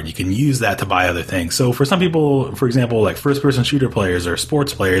gift card. You can use that to buy other things. So for some people, for example, like first-person shooter players or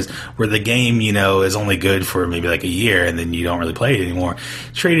sports players, where the game, is only good for maybe like a year and then you don't really play it anymore,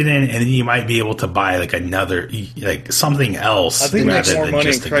 trade it in and then you might be able to buy like another, like something else. I think it makes rather more than money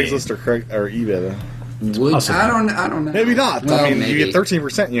in just a Craigslist game. or eBay, though. I don't know. Maybe not. Well, You maybe. get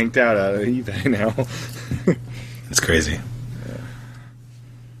 13% yanked out of eBay now. It's crazy.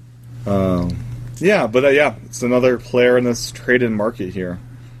 It's another player in this trade-in market here.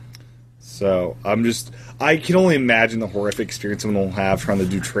 So I can only imagine the horrific experience someone will have trying to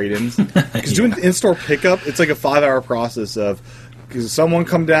do trade-ins. Because doing in-store pickup, it's like a 5-hour process of, because someone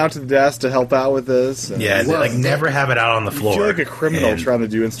come down to the desk to help out with this. And They never have it out on the floor. You feel like a criminal trying to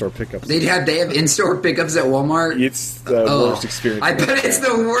do in-store pickups. They have in-store pickups at Walmart. It's the worst experience. I bet it's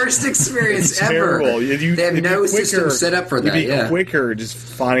the worst experience It's ever. terrible. They have no system set up for that. It'd be quicker just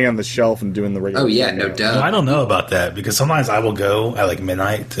finding on the shelf and doing the regular. Oh yeah, no pickup. doubt. Well, I don't know about that because sometimes I will go at like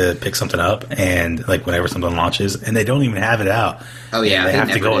midnight to pick something up and like whenever something launches and they don't even have it out. Oh yeah, they have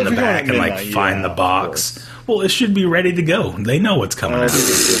to never go in do. the If you're back going and at like midnight, find the of box. course. Well, it should be ready to go. They know what's coming out.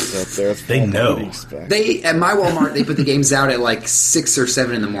 It's up there. It's They full of know. what do you expect? They at my Walmart they put the games out at like 6 or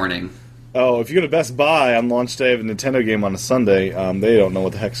 7 in the morning. Oh, if you go to Best Buy on launch day of a Nintendo game on a Sunday, they don't know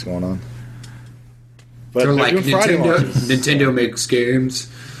what the heck's going on. But They're like doing Friday launches. Nintendo makes games.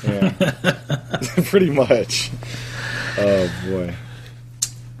 Yeah. Pretty much. Oh boy.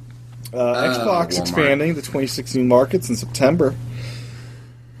 Xbox Walmart. expanding to 26 new markets in September.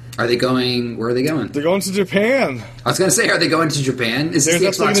 Are they going? Where are they going? They're going to Japan. I was going to say, are they going to Japan? Is There's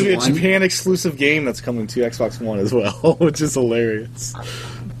this the actually going Xbox to be a One? Japan exclusive game that's coming to Xbox One as well, which is hilarious.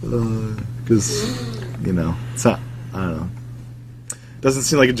 Because, it's not, I don't know. Doesn't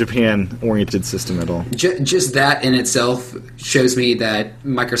seem like a Japan-oriented system at all. Just that in itself shows me that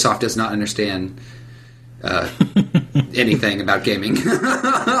Microsoft does not understand anything about gaming.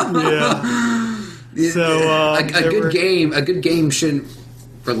 Yeah. So, a good game shouldn't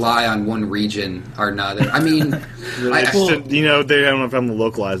rely on one region or another. I mean, they don't know if I'm going to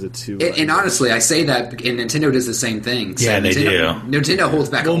localize it too. and honestly, I say that, and Nintendo does the same thing. So Yeah, they Nintendo, do. Nintendo holds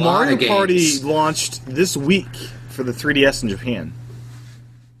back a lot Mario of games. Party launched this week for the 3DS in Japan.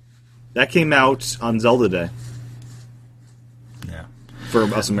 That came out on Zelda Day Yeah. for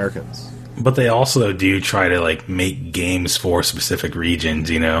us Americans. But they also do try to like make games for specific regions,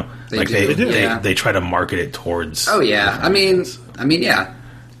 They like do, they try to market it towards. Oh yeah, I mean, yeah.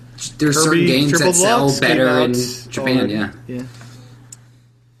 There's certain Kirby games that Triple sell Deluxe came better in out Japan. already.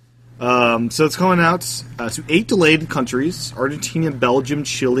 Yeah. So it's going out to 8 delayed countries: Argentina, Belgium,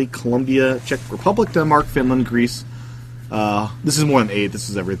 Chile, Colombia, Czech Republic, Denmark, Finland, Greece. This is more than 8. This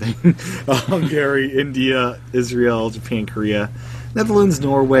is everything. Hungary, India, Israel, Japan, Korea, Netherlands,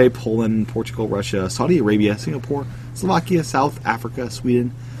 Norway, Poland, Portugal, Russia, Saudi Arabia, Singapore, Slovakia, South Africa,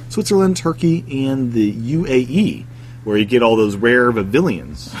 Sweden, Switzerland, Turkey, and the UAE, where you get all those rare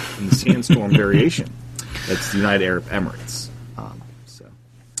pavilions in the sandstorm variation. That's the United Arab Emirates.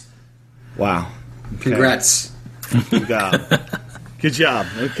 Wow. Okay. Congrats. Good job. Good job.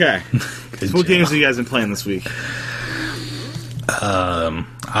 Okay. So what games have you guys been playing this week?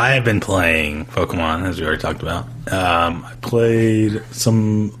 I have been playing Pokemon, as we already talked about. I played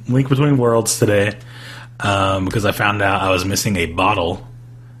some Link Between Worlds today because I found out I was missing a bottle.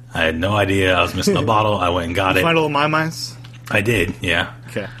 I had no idea I was missing a bottle. I went and got it. Find all my mice? I did, yeah.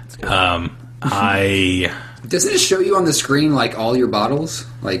 Okay. I Doesn't it show you on the screen like all your bottles?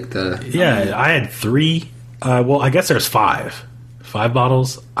 Like yeah, I had 3. Well, I guess there's 5. 5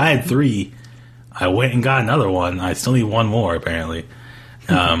 bottles. I had 3. I went and got another one. I still need 1 more, apparently.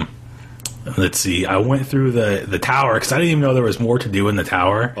 Let's see. I went through the tower because I didn't even know there was more to do in the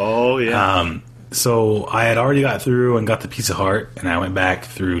tower. Oh, yeah. So I had already got through and got the piece of heart, and I went back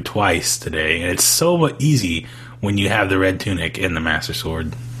through twice today. And it's so easy when you have the red tunic and the master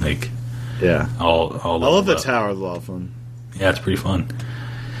sword. Like, yeah. all I love the up. tower. It's a lot of fun. Yeah, it's pretty fun.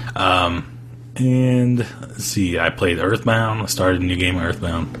 And let's see. I played Earthbound. I started a new game of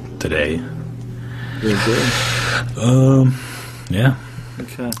Earthbound today. Really good. Yeah.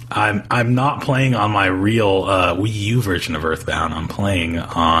 Okay. I'm not playing on my real Wii U version of Earthbound. I'm playing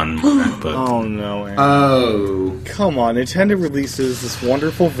on my MacBook. Oh, no, Aaron. Oh. Come on. Nintendo releases this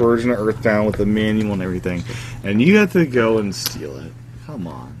wonderful version of Earthbound with the manual and everything, and you have to go and steal it. Come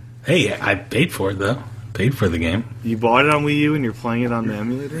on. Hey, I paid for it though. Paid for the game. You bought it on Wii U and you're playing it on the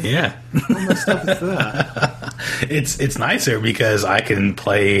emulator? Yeah. How messed up is that? It's nicer because I can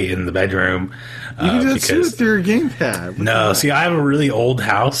play in the bedroom. You can just do it with your gamepad. No, see, I have a really old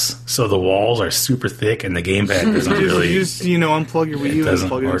house, so the walls are super thick, and the gamepad doesn't really. You just unplug your Wii U and doesn't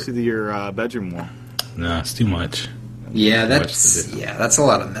plug it work. into your bedroom wall. No, it's too much. Yeah, Much to do. that's a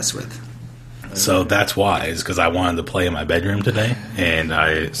lot to mess with. So that's why, is because I wanted to play in my bedroom today, and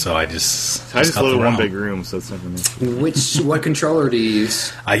I just I just got live the in one ROM. big room, so it's never an issue. What controller do you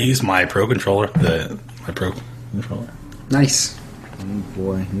use? I use my Pro controller, my Pro controller. Nice. Oh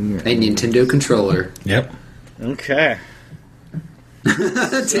boy. A Nintendo controller. Yep. Okay.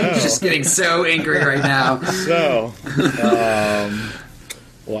 Tim's just getting so angry right now. So, wow.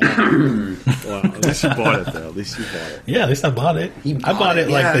 Wow. At least you bought it, though. At least you bought it. Yeah, at least I bought it. You I bought it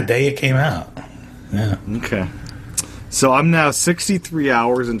like yeah. the day it came out. Yeah. Okay. So I'm now 63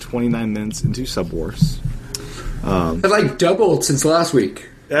 hours and 29 minutes into Sub Wars. It like doubled since last week.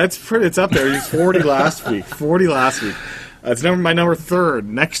 That's pretty. It's up there. It was 40 last week. 40 last week. It's my number 3rd.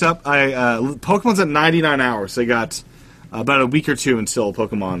 Next up, Pokemon's at 99 hours. They got about a week or two until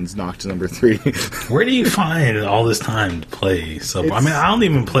Pokemon's knocked to number 3. Where do you find all this time to play Sub? I mean, I don't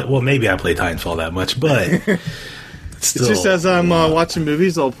even play. Well, maybe I play Titanfall that much, but still, It's just as I'm watching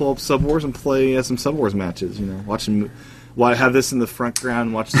movies, I'll pull up Sub Wars and play some Sub Wars matches. Why have this in the front ground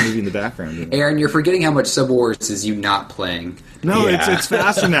and watch the movie in the background? You know? Aaron, you're forgetting how much Sub Wars is you not playing. No, Yeah. it's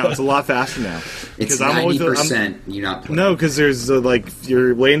faster now. It's a lot faster now. It's 'Cause 90% you not playing. No, because there's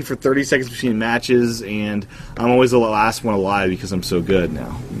you're waiting for 30 seconds between matches, and I'm always the last one alive because I'm so good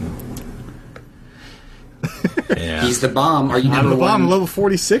now. yeah. He's the bomb. Are you I'm number the bomb. I'm one? level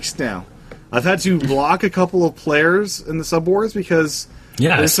 46 now. I've had to block a couple of players in the Sub Wars because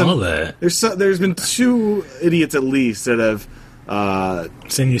Yeah, I there's saw that. There's been 2 idiots at least that have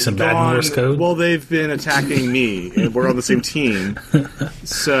Send you some bad gone- Morse code. Well, they've been attacking me, and we're on the same team.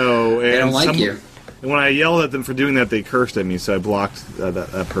 So They don't like you. And when I yelled at them for doing that, they cursed at me. So I blocked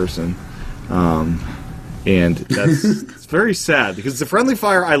that person. And that's it's very sad because the friendly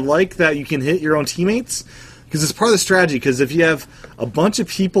fire. I like that you can hit your own teammates because it's part of the strategy. Because if you have a bunch of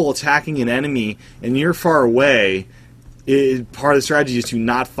people attacking an enemy and you're far away, part of the strategy is to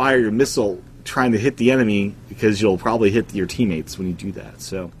not fire your missile trying to hit the enemy because you'll probably hit your teammates when you do that.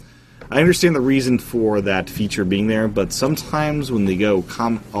 So I understand the reason for that feature being there, but sometimes when they go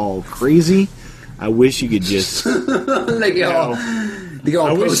all crazy, I wish you could just They go all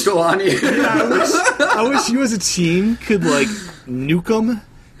I wish- postal on you. I wish you as a team could nuke them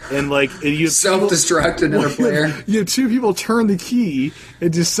and you have Self-destruct another player. You have 2 people turn the key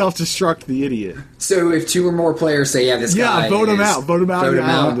and just self-destruct the idiot. So if 2 or more players say, "Yeah, this guy," vote him is- out. Vote him out of the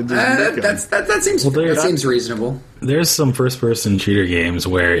island and just nuke him. that seems there- that seems reasonable. There's some first-person shooter games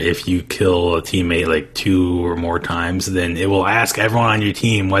where if you kill a teammate 2 or more times, then it will ask everyone on your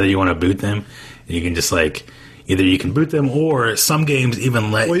team whether you want to boot them. And you can just either you can boot them, or some games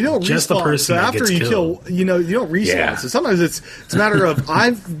even let You don't just respawn. the person So that after gets you killed. kill, you don't respawn. Yeah. So sometimes it's a matter of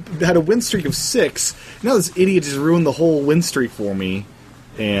I've had a win streak of 6. Now this idiot just ruined the whole win streak for me,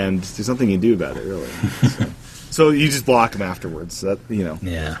 and there's nothing you can do about it really. So you just block them afterwards. So that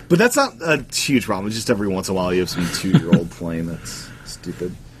Yeah. But that's not a huge problem. It's just every once in a while you have some 2-year-old playing that's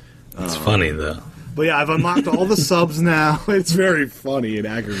stupid. It's funny though. But yeah, I've unlocked all the subs now. It's very funny and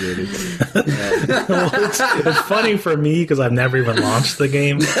aggravating. Well, it's funny for me because I've never even launched the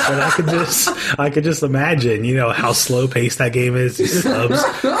game, but I could just imagine, how slow paced that game is. These subs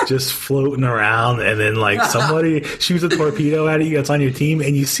just floating around, and then like somebody shoots a torpedo at you that's on your team,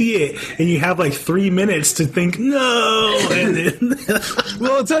 and you see it, and you have like 3 minutes to think no, and then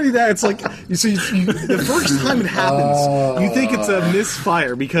Well, I'll tell you that it's like the first time it happens, you think it's a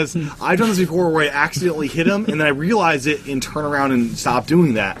misfire because I've done this before where I accidentally hit him, and then I realize it and turn around and stop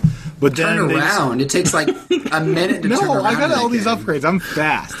doing that. But then Turn around. It takes like a minute to turn around. No, I got all these again. upgrades. I'm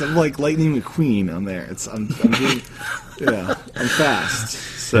fast. I'm like Lightning McQueen on there. I'm fast.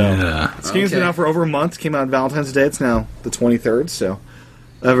 So this game's been out for over a month. Came out on Valentine's Day. It's now the 23rd. So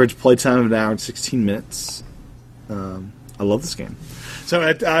average playtime of an hour and 16 minutes. I love this game. So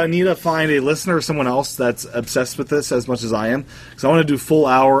I need to find a listener or someone else that's obsessed with this as much as I am, because I want to do full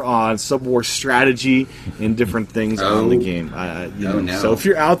hour on Subwar strategy and different things on the game. No. So if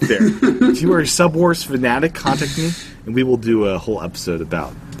you're out there, if you are a Subwars fanatic, contact me, and we will do a whole episode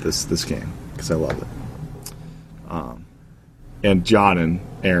about this game, because I love it. And John and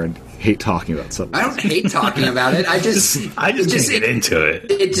Aaron hate talking about Subwars. I don't hate talking about it. I just can't get into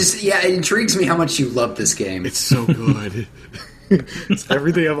it. It intrigues me how much you love this game. It's so good. It's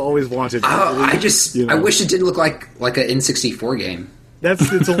everything I've always wanted. I wish it did look like an N64 game. That's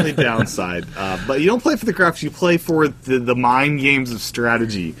its only downside. But you don't play for the graphics; you play for the mind games of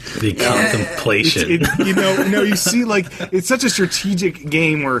strategy, The contemplation. You see, like it's such a strategic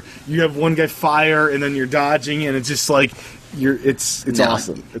game where you have one guy fire and then you're dodging, and it's just like it's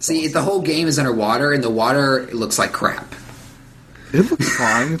awesome. The whole game is underwater, and the water looks like crap. It looks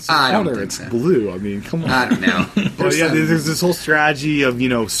fine. It's I don't water. think It's so. blue. I mean, come on. I don't know. But yeah, there's this whole strategy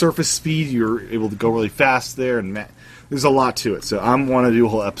of surface speed. You're able to go really fast there, and there's a lot to it. So I want to do a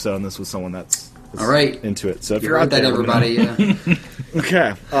whole episode on this with someone that's all right into it. So if You you're out heard that, there, everybody. Yeah.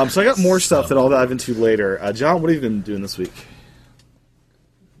 Okay. So I got more stuff that I'll dive into later. John, what have you been doing this week?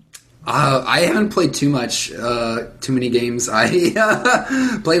 I haven't played too many games.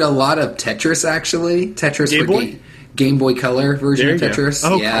 I played a lot of Tetris, actually. Tetris Game for Boy? Game Boy Color version There of you go. Tetris.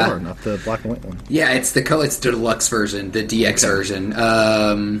 Oh, yeah. color, not the black and white one. Yeah, it's the deluxe version, the DX version.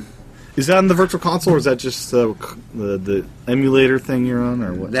 Is that on the Virtual Console, or is that just the emulator thing you're on,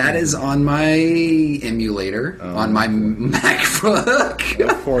 or what? That is on my emulator on my MacBook.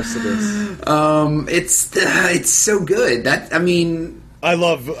 Of course it is. It's so good. I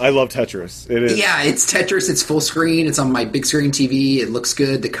love Tetris. It is. Yeah, it's Tetris. It's full screen. It's on my big screen TV. It looks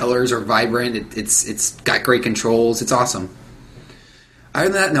good. The colors are vibrant. It's got great controls. It's awesome. Other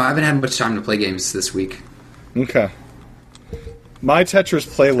than that, no, I haven't had much time to play games this week. Okay. My Tetris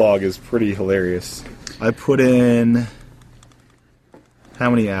play log is pretty hilarious. I put in how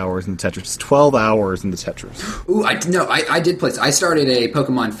many hours in the Tetris? It's 12 hours in the Tetris. Ooh, I did play. I started a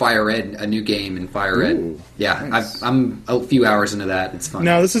Pokemon Fire Red, a new game in Fire Red. Ooh, Yeah, nice. I'm a few hours into that. It's fun.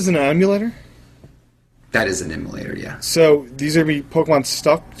 Now, this is an emulator? That is an emulator, yeah. So, these are be Pokemon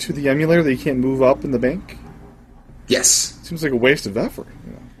stuck to the emulator that you can't move up in the bank? Yes. Seems like a waste of effort.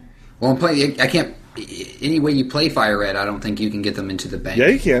 Well, I'm playing. I can't. Any way you play Fire Red, I don't think you can get them into the bank. Yeah,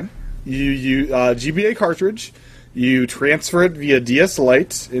 you can. You GBA cartridge. You transfer it via DS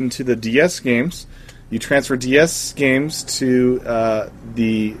Lite into the DS games. You transfer DS games to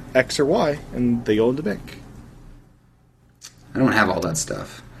the X or Y, and they go into bank. I don't have all that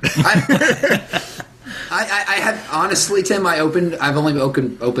stuff. I have honestly, Tim. I've only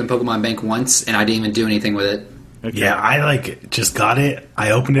opened Pokemon Bank once, and I didn't even do anything with it. Okay. Yeah, I just got it. I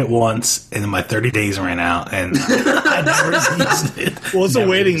opened it once, and then my 30 days ran out, and I never used it. Well, it's Never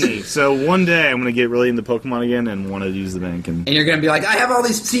awaiting used me. So one day I'm going to get really into Pokemon again and want to use the bank. And And you're going to be like, I have all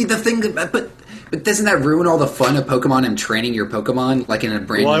these. See, the thing, but doesn't that ruin all the fun of Pokemon and training your Pokemon like in a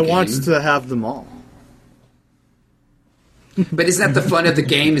brand well, new I game? want to have them all. But isn't that the fun of the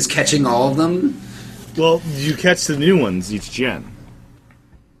game? Is catching all of them? Well, you catch the new ones each gen.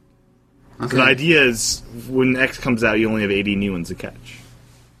 Okay. The idea is when X comes out, you only have 80 new ones to catch.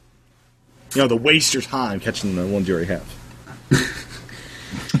 To waste your time catching the ones you already have.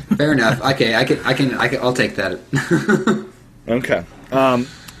 Fair enough. Okay, I'll take that. Okay.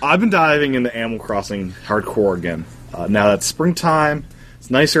 I've been diving into Animal Crossing hardcore again. Now that's springtime. It's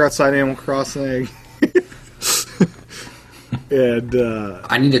nicer outside Animal Crossing. And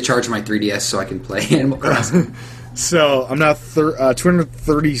I need to charge my 3DS so I can play Animal Crossing. so I'm now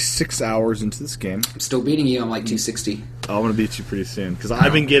 236 hours into this game. I'm still beating you. I'm like 260. I'm going to beat you pretty soon because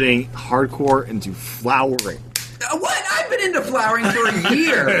I've been getting hardcore into flowering. What? I've been into flowering for a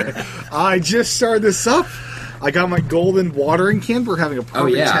year. I just started this up. I got my golden watering can. We're having a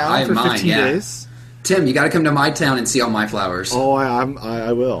perfect town I have for mine, 15 yeah. days. Tim, you got to come to my town and see all my flowers. Oh,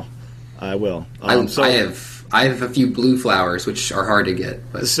 I will. I will. I have a few blue flowers, which are hard to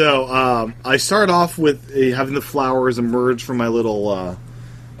get. But. So I start off with having the flowers emerge from my little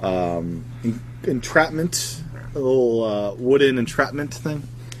entrapment, a little wooden entrapment thing.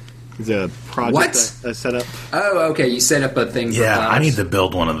 It's a project I set up. Oh, okay. You set up a thing. Yeah, for I need to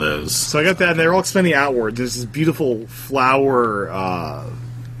build one of those. So I got that, and they're all expanding outward. There's this beautiful flower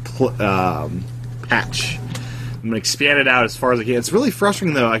patch. I'm going to expand it out as far as I can. It's really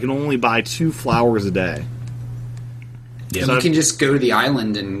frustrating, though. I can only buy 2 flowers a day. Yeah, you can just go to the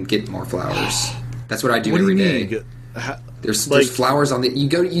island and get more flowers. That's what I do every day. There's flowers on the. You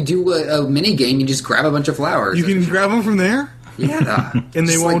do a mini game. You just grab a bunch of flowers. You can grab them from there. Yeah, and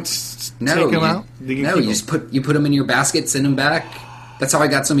they won't take them out. You just put them in your basket, send them back. That's how I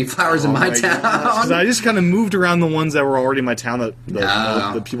got so many flowers in my town. I just kind of moved around the ones that were already in my town that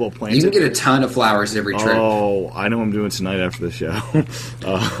the people planted. You can get a ton of flowers every trip. Oh, I know what I'm doing tonight after the show.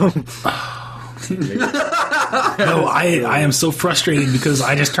 No, I am so frustrated because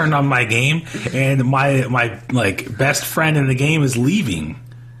I just turned on my game and my best friend in the game is leaving.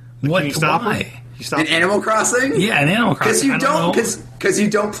 What? Can you stop why? him? In Animal Crossing? Yeah, in Animal Crossing. Because you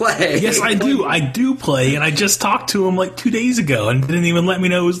don't play. Yes, I do. I do play, and I just talked to him 2 days ago and didn't even let me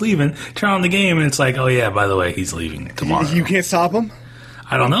know he was leaving. Turn on the game, and it's like, oh yeah, by the way, he's leaving tomorrow. You can't stop him?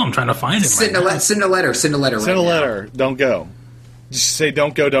 I don't know. I'm trying to find him. Send a letter. Send a letter. Send a letter. Don't go. Just say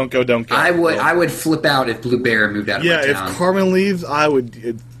don't go. I would flip out if Blue Bear moved out of my town. Yeah, if Carmen leaves, I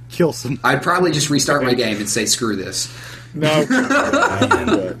would kill some. I'd probably just restart my game and say screw this. No.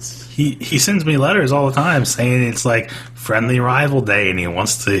 He sends me letters all the time saying it's friendly rival day and he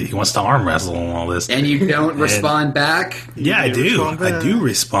wants to arm wrestle and all this. And you don't respond back? Yeah, I do. I do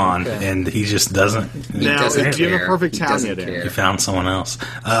respond, and he just doesn't. Now, do you have a perfect town yet? He found someone else.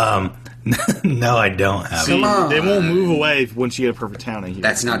 No, I don't have. See, they won't move away once you get a perfect town.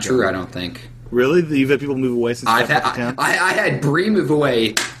 That's not true. I don't think. Really? You've had people move away since you got a perfect town? I had Bree move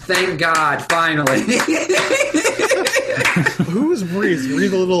away. Thank God, finally. Who was Bree? Is Bree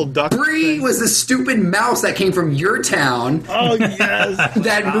the little duck? Bree was the stupid mouse that came from your town. Oh yes,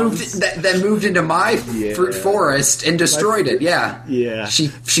 that moved into my fruit forest and destroyed it. Yeah, yeah. She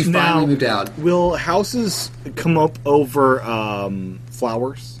finally moved out. Will houses come up over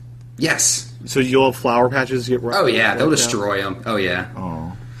flowers? Yes. So you'll have flower patches get. Oh yeah, they'll destroy them. Oh yeah.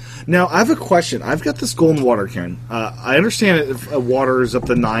 Oh. Now I have a question. I've got this golden water can. I understand it waters up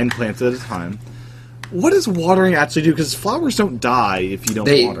to 9 plants at a time. What does watering actually do? Because flowers don't die if you don't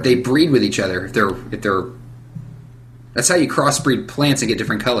water. They breed with each other. If they're that's how you crossbreed plants and get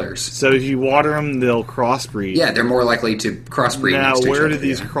different colors. So if you water them, they'll crossbreed. Yeah, they're more likely to crossbreed. Now, next to where each do other,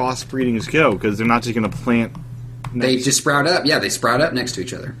 these crossbreedings go? Because they're not just going to plant. They just sprout up. Yeah, they sprout up next to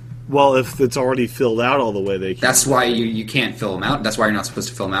each other. Well, if it's already filled out all the way, they can't. That's why you can't fill them out. That's why you're not supposed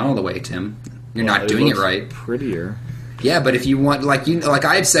to fill them out all the way, Tim. You're not doing it right. Prettier. Yeah, but if you want,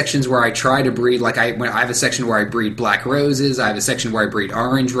 I have sections where I try to breed. I have a section where I breed black roses. I have a section where I breed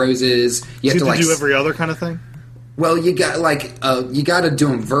orange roses. You have to do every other kind of thing. Well, you got you got to do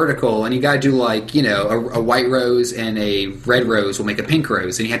them vertical, and you got to do a white rose and a red rose will make a pink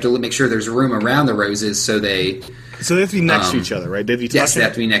rose, and you have to make sure there's room around the roses so they have to be next to each other, right? They have to be touching? Yes, they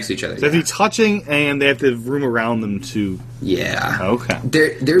have to be next to each other. So they have to be touching, and they have to have room around them to. Yeah. Okay.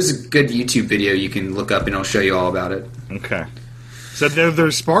 There's a good YouTube video you can look up, and I'll show you all about it. Okay. So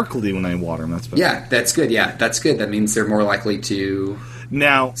they're sparkly when I water them. That's better. Yeah, that's good. Yeah, that's good. That means they're more likely to.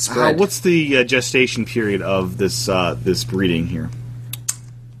 Now, what's the gestation period of this breeding here?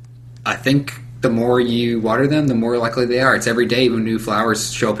 I think the more you water them, the more likely they are. It's every day when new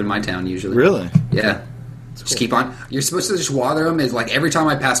flowers show up in my town, usually. Really? Yeah. Just keep on. You're supposed to just water them. Is every time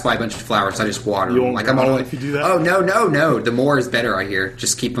I pass by a bunch of flowers, I just water them. I'm all if you do that. Oh no! The more is better. I hear.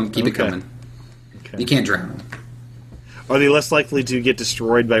 Just keep it coming. Okay. You can't drown them. Are they less likely to get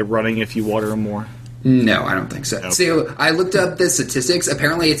destroyed by running if you water them more? No, I don't think so. Okay. So I looked up the statistics.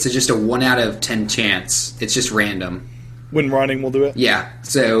 Apparently, it's just a 1 out of 10 chance. It's just random. When running, we'll do it. Yeah.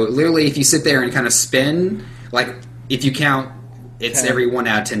 So literally, if you sit there and kind of spin, if you count, it's 10. Every 1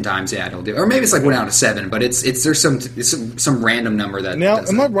 out of 10 times. Yeah, it'll do. Or maybe it's 1 out of 7. But there's some random number that. Now,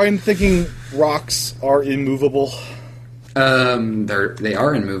 am I right in thinking rocks are immovable? They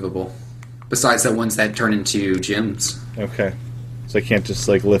are immovable. Besides the ones that turn into gems. Okay. So I can't just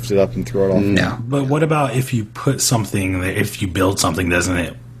lift it up and throw it off? No. But what about if you put something there, if you build something, doesn't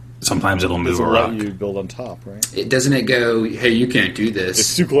it? Sometimes it'll move a rock. You build on top, right? Doesn't it go, hey, you can't do this?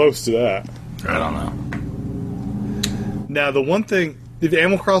 It's too close to that. I don't know. Now, the one thing if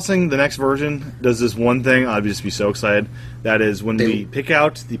Animal Crossing, the next version, does this one thing, I'd just be so excited. That is when we pick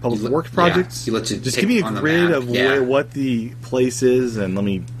out the public works projects, you let you just pick give me a on the grid map, of yeah. what the place is, and let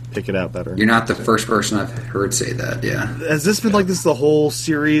me pick it out better. You're not the first person I've heard say that, yeah. Has this been like this the whole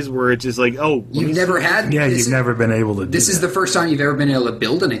series where it's just like, oh... You've never had... Yeah, you've never been able to do This is that. the first time you've ever been able to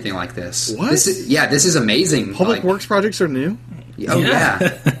build anything like this. What? This is amazing. Public works projects are new? Oh, yeah.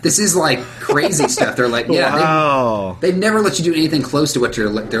 This is like crazy stuff. They're like, yeah, Wow. they've never let you do anything close to what they're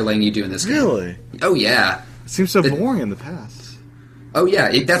letting you do in this game. Really? Oh, yeah. It seems so boring in the past. Oh,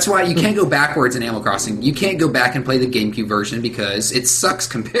 yeah. That's why you can't go backwards in Animal Crossing. You can't go back and play the GameCube version because it sucks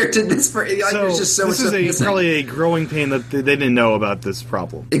compared to this. Like, there's just so much stuff this is missing. probably a growing pain that they didn't know about this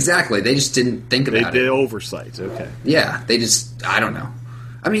problem. Exactly. They just didn't think They about did it. oversight. Okay. Yeah. They just... I don't know.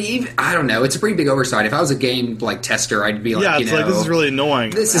 I mean, I don't know. It's a pretty big oversight. If I was a game like tester, I'd be like, Yeah, it's like this is really annoying.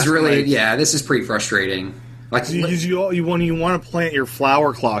 This is really, this is pretty frustrating. Like, You want to plant your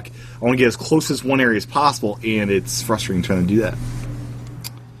flower clock. I want to get as close as one area as possible, and it's frustrating trying to do that.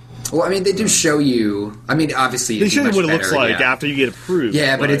 well, I mean, they do show you. I mean, obviously, They it'd be show you much what it looks better, like yeah. after you get approved.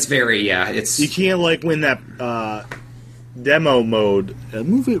 Yeah, but it's very, it's You can't like win that demo mode.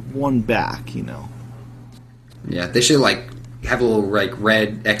 Move it one back, yeah. They should like have a little like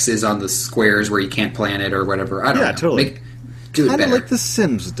red X's on the squares where you can't plant it or whatever. I don't know. Yeah, totally. Do it Kind of better. like The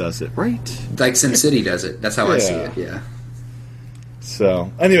Sims does it, right? Like SimCity does it. That's how I see Yeah. it. Yeah.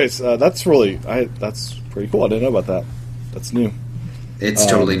 So, anyways, that's pretty cool. I didn't know about that. That's new. It's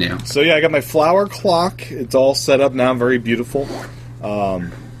totally new. So yeah, I got my flower clock. It's all set up now, very beautiful. I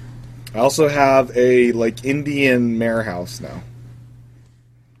also have a like Indian mare house now.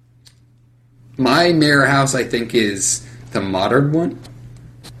 My mirror house, I think, is the modern one.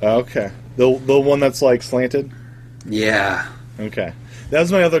 Okay, the one that's like slanted. Yeah. Okay, that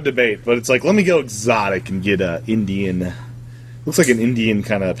was my other debate, but it's like let me go exotic and get a Indian. Looks like an Indian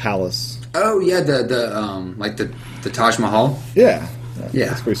kind of palace. Oh yeah, the Taj Mahal. Yeah, Yeah.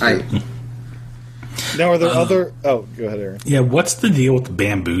 that's pretty sweet. Now, are there other? Oh, go ahead, Aaron. Yeah, what's the deal with the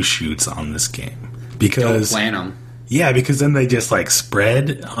bamboo shoots on this game? Don't Because plant them. yeah, because then they just like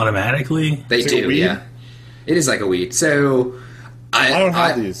spread automatically. They Is it a do, weed? yeah. It is like a weed. So I don't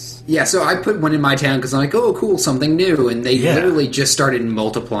have these. Yeah, so I put one in my town because I'm like, oh, cool, something new, and they Yeah. literally just started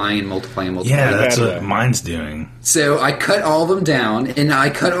multiplying and multiplying and multiplying. Yeah, that's bad what way. mine's doing. So I cut all of them down,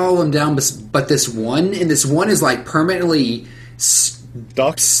 but this one is like permanently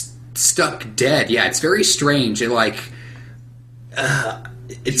Ducks. stuck dead. Yeah, it's very strange. It like,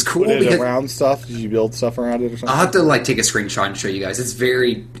 it's cool Put it because around stuff. Did you build stuff around it or something? I'll have to like take a screenshot and show you guys. It's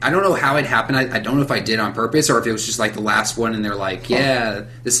very. I don't know how it happened. I don't know if I did on purpose or if it was just like the last one, and they're like, "Yeah,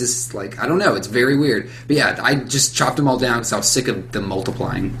 this is like." I don't know. It's very weird. But yeah, I just chopped them all down because I was sick of them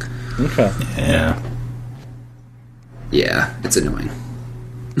multiplying. Okay. Yeah, Yeah, it's annoying.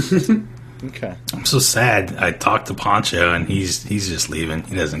 Okay. I'm so sad. I talked to Poncho and he's just leaving.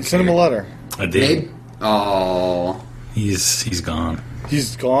 He doesn't Send him a care. letter. I did. Maybe. Oh, He's gone.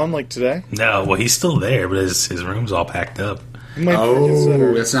 He's gone like today. No, well he's still there, but his room's all packed up. You might oh,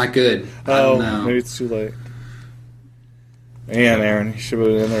 consider. that's not good. I Oh, don't know. maybe it's too late. Man, Aaron, you should have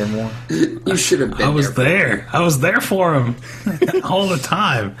been in there more. You should have been. I was there. I was there for him all the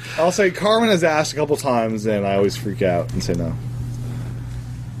time. I'll say Carmen has asked a couple times, and I always freak out and say no.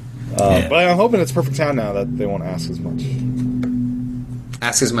 Yeah. But I'm hoping it's Perfect Town now that they won't ask as much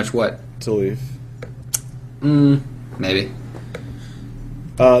Ask as much what? to leave. Maybe.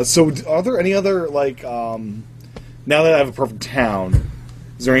 So, are there any other like? Now that I have a Perfect Town,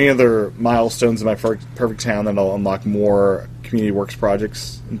 is there any other milestones in my Perfect Town that'll unlock more community works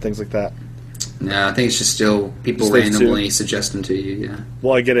projects and things like that? No, I think it's just still people Just those randomly two? suggest them to you. Yeah.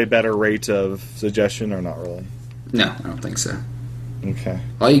 Will I get a better rate of suggestion or not really? No, I don't think so. Okay.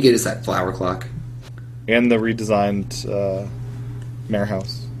 All you get is that flower clock. And the redesigned Mare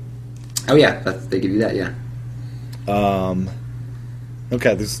House. Oh yeah, they give you that. Yeah.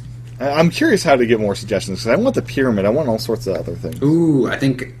 Okay, I'm curious how to get more suggestions because I want the pyramid. I want all sorts of other things. Ooh, I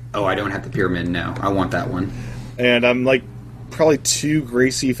think. Oh, I don't have the pyramid now. I want that one. And I'm like probably 2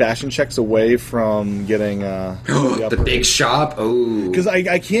 Gracie fashion checks away from getting The big shop. Oh, because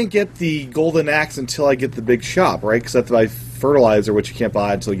I can't get the golden axe until I get the big shop, right? Because that's my fertilizer, which you can't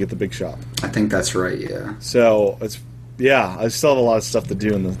buy until you get the big shop. I think that's right. Yeah. So I still have a lot of stuff to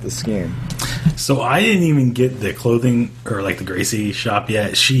do in this game. So I didn't even get the clothing or like the Gracie shop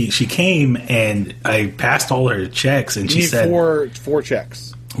yet. She came and I passed all her checks and You she need said, four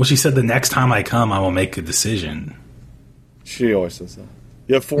checks. "Well, she said the next time I come, I will make a decision." She always says that.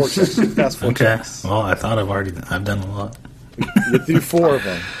 You have 4 checks. You pass 4 Okay. checks. Well, I thought I've done a lot. You do 4 of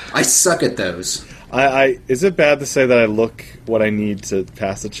them. I suck at those. Is it bad to say that I look what I need to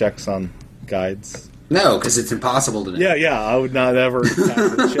pass the checks on guides? No, because it's impossible to know. Yeah, I would not ever pass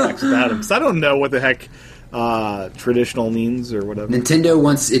the checks without them. Because I don't know what the heck traditional means or whatever. Nintendo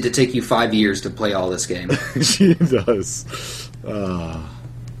wants it to take you 5 years to play all this game. She does.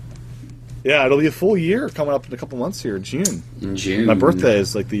 Yeah, it'll be a full year coming up in a couple months here in June. In June. My birthday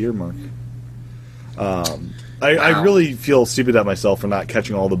is like the year mark. I really feel stupid at myself for not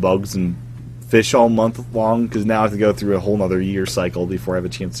catching all the bugs and fish all month long, because now I have to go through a whole other year cycle before I have a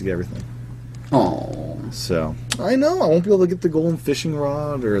chance to get everything. Oh. So, I know, I won't be able to get the golden fishing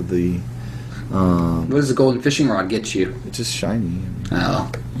rod or the... what does the golden fishing rod get you? It's just shiny. Oh.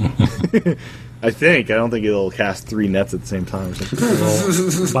 I don't think it'll cast 3 nets at the same time or something.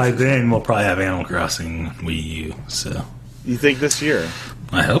 Well, by then, we'll probably have Animal Crossing Wii U, so... You think this year?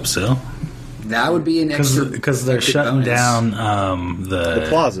 I hope so. That would be an extra... Because they're shutting down the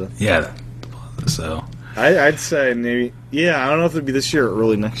plaza. Yeah, the plaza, so... I'd say maybe... Yeah, I don't know if it'd be this year or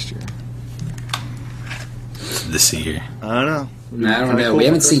early next year. This year. I don't know. I don't know. We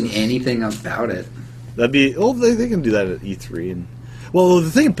haven't seen anything about it. That'd be... Well, they can do that at E3. And well,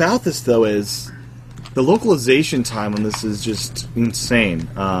 the thing about this, though, is the localization time on this is just insane.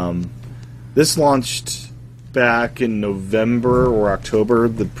 This launched back in November or October.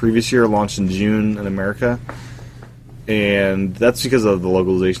 The previous year launched in June in America. And that's because of the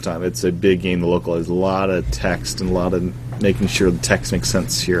localization time. It's a big game to localize. A lot of text and a lot of making sure the text makes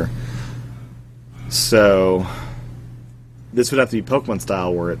sense here. So this would have to be Pokemon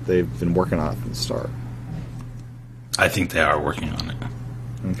style, where they've been working on it from the start. I think they are working on it.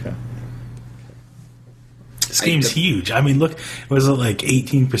 Okay. This game's huge. I mean, look, was it like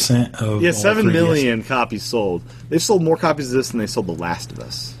 18% of... Yeah, all 7 3DS? million copies sold. They've sold more copies of this than they sold The Last of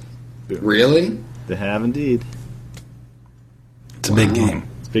Us. Boom. Really? They have indeed. It's a big game.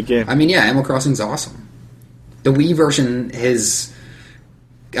 It's a big game. I mean, yeah, Animal Crossing's awesome. The Wii version is...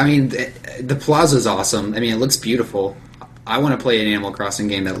 I mean, the Plaza's awesome. I mean, it looks beautiful. I want to play an Animal Crossing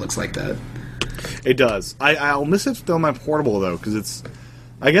game that looks like that. It does. I'll miss it on my portable, though, because it's...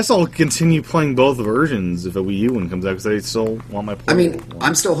 I guess I'll continue playing both versions if a Wii U one comes out, because I still want my portable. I mean,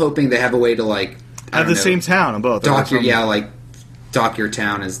 I'm still hoping they have a way to, like... Have the same town on both. Dock your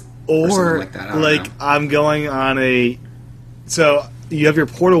town as... Or something like that. I don't know. I'm going on a... So, you have your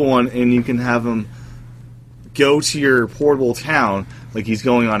portable one, and you can have him go to your portable town like he's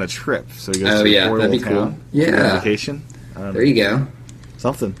going on a trip. So he goes to your portable that'd be town. cool. Yeah. Vacation. I don't know. There you go.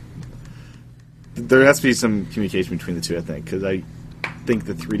 Something. There has to be some communication between the two, I think, because I think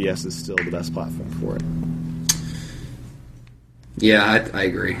the 3DS is still the best platform for it. Yeah, I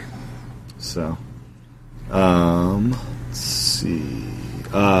agree. So, let's see.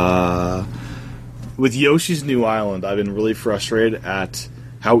 With Yoshi's New Island, I've been really frustrated at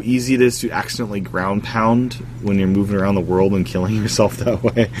how easy it is to accidentally ground pound when you're moving around the world and killing yourself that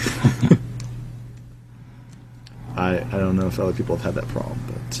way. I don't know if other people have had that problem,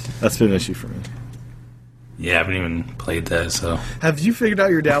 but that's been an issue for me. Yeah, I haven't even played that, so... Have you figured out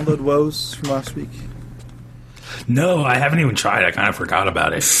your download woes from last week? No, I haven't even tried. I kind of forgot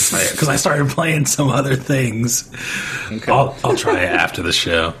about it because I started playing some other things. Okay. I'll try it after the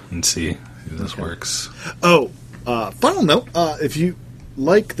show and see if this works. Oh, final note. If you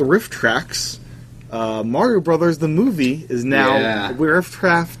like the Rift Tracks, Mario Brothers the movie is now Rift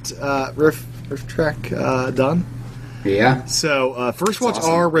Track done. Yeah. So first watch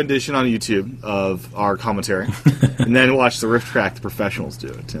awesome. our rendition on YouTube of our commentary, and then watch the Rift Track the professionals do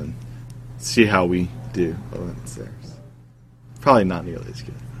it and see how we do. Oh, that's theirs. Probably not nearly as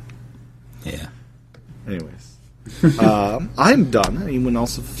good. Yeah. Anyways, I'm done. Anyone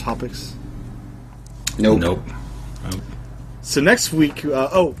else have topics? Nope. So next week,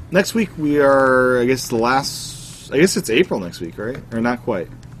 next week we are, I guess it's April next week, right? Or not quite.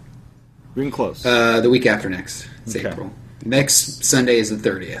 We're getting close. The week after next. It's Okay. April. Next Sunday is the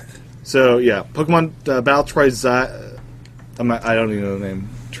 30th. So, yeah, Pokemon Battle Trize... I don't even know the name.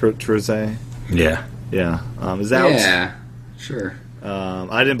 Trize? Yeah. Yeah. Is out. Yeah, sure.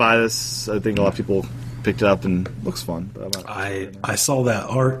 I didn't buy this. I think a lot of people picked it up and it looks fun. But I saw that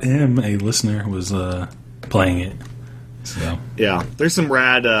Art M, a listener, was playing it. So yeah, there's some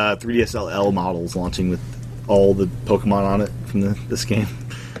rad 3DS LL models launching with all the Pokemon on it from this game.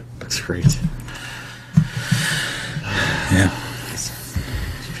 Looks great. Yeah.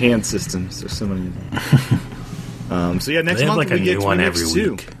 Japan systems. There's so many. So yeah, next They have month like we a get new one Remix every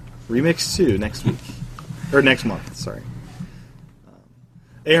 2. week. Remix 2 next week. Or next month, sorry.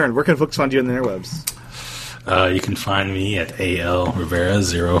 Aaron, where can folks find you on the interwebs? You can find me at AL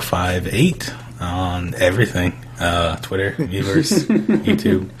Rivera058 on everything. Twitter, Miiverse,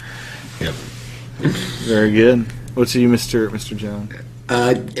 YouTube. Yep. Very good. What's you, Mr. John?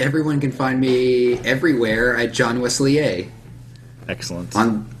 Everyone can find me everywhere at John Wesley A. Excellent.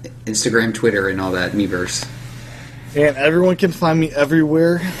 On Instagram, Twitter, and all that, Miiverse. And everyone can find me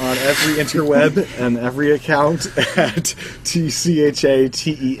everywhere on every interweb and every account at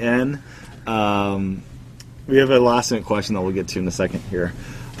TCHATEN. We have a last minute question that we'll get to in a second here.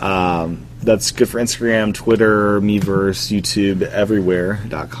 That's good for Instagram, Twitter, Miiverse, YouTube,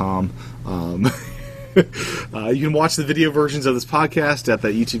 everywhere.com. You can watch the video versions of this podcast at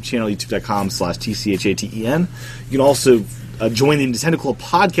that YouTube channel, youtube.com/TCHATEN. You can also join the Nintendo Club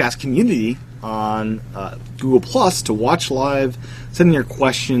podcast community on Google Plus to watch live, send in your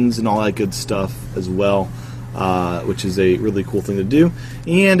questions and all that good stuff as well, which is a really cool thing to do.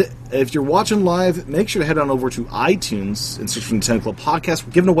 And if you're watching live, make sure to head on over to iTunes and search for Nintendo Club Podcast.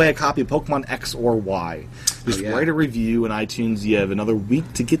 We're giving away a copy of Pokemon X or Y. Just write a review in iTunes. You have another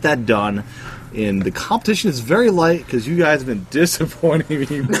week to get that done. And the competition is very light because you guys have been disappointing me.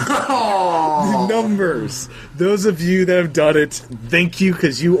 The numbers. Those of you that have done it, thank you,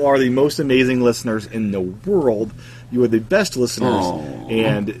 because you are the most amazing listeners in the world. You are the best listeners,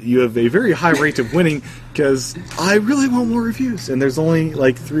 and you have a very high rate of winning because I really want more reviews, and there's only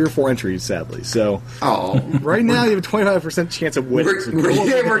like 3 or 4 entries, sadly. So right now you have a 25% chance of winning.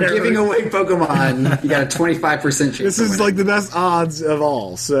 We're giving away Pokemon. You got a 25% chance. This is like the best odds of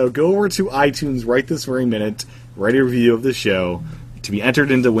all. So go over to iTunes right this very minute, write a review of the show to be entered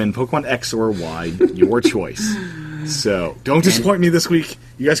in to win Pokemon X or Y, your choice. So don't disappoint me this week.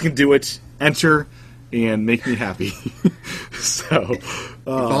 You guys can do it. Enter and make me happy. So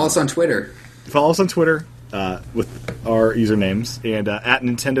follow us on Twitter. Follow us on Twitter with our usernames. And at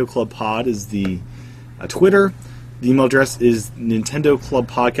Nintendo Club Pod is the Twitter. The email address is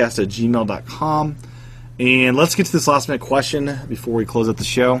nintendoclubpodcast@gmail.com. And let's get to this last minute question before we close out the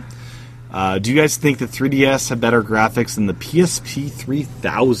show. Do you guys think the 3DS have better graphics than the PSP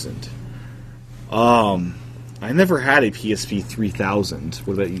 3000? I never had a PSP 3000.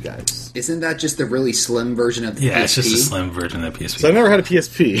 What about you guys? Isn't that just the really slim version of the PSP? Yeah, it's just a slim version of the PSP. So I've never had a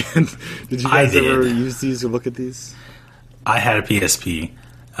PSP. Did you guys ever use these or look at these? I had a PSP.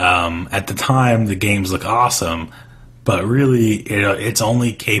 At the time, the games look awesome, but really, it's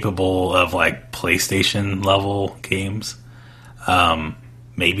only capable of like PlayStation level games.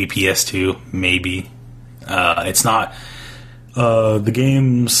 Maybe PS2, maybe. It's not. The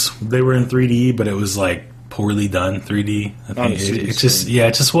games, they were in 3D, but it was like poorly done 3D. I think it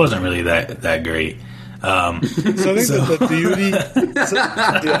just wasn't really that great. So I think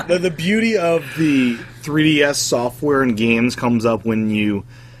the beauty of the 3DS software and games comes up when you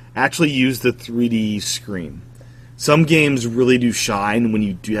actually use the 3D screen. Some games really do shine when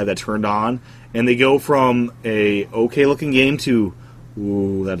you do have that turned on, and they go from a okay looking game to,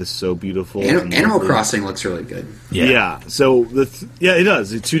 ooh, that is so beautiful. Animal Crossing looks really good. Yeah. So it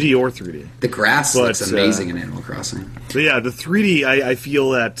does. It's 2D or 3D. The grass looks amazing in Animal Crossing. But yeah, the 3D, I feel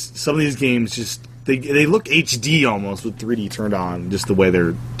that some of these games just they look HD almost with 3D turned on, just the way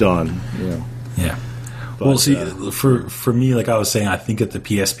they're done. You know. Yeah. But, well, see, for me, like I was saying, I think that the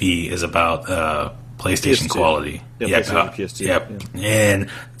PSP is about PlayStation PS2 quality. Yeah, PS2. Yep. Yeah. And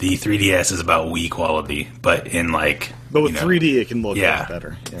the 3DS is about Wii quality, but in like. But with 3D, it can look a lot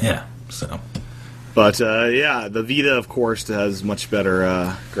better. Yeah. So. But the Vita, of course, has much better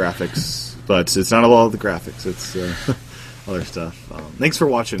graphics, but it's not all the graphics. It's other stuff. Thanks for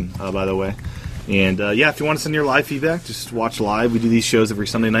watching, by the way. And if you want to send your live feedback, just watch live. We do these shows every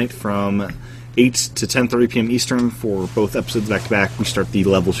Sunday night from 8 to 10:30 p.m. Eastern for both episodes back to back. We start the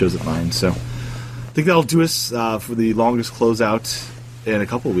level shows at 9. So I think that'll do us for the longest closeout in a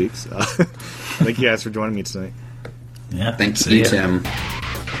couple of weeks. Thank you guys for joining me tonight. Yeah, thanks you, Tim.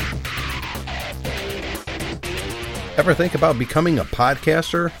 Ever think about becoming a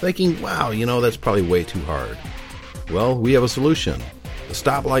podcaster? Thinking, wow, that's probably way too hard. Well, we have a solution. The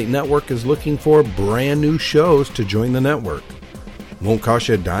Stoplight Network is looking for brand new shows to join the network. Won't cost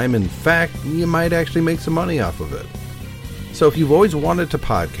you a dime. In fact, you might actually make some money off of it. So if you've always wanted to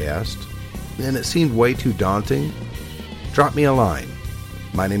podcast and it seemed way too daunting, drop me a line.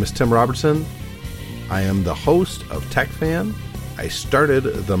 My name is Tim Robertson. I am the host of TechFan. I started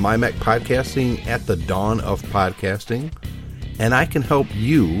the MyMac podcasting at the dawn of podcasting, and I can help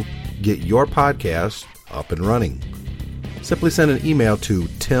you get your podcast up and running. Simply send an email to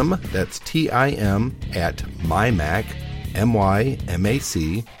Tim, that's Tim, at MyMac,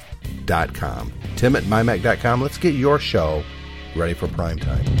 MyMac.com. Tim at MyMac.com. Let's get your show ready for prime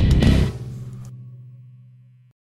time.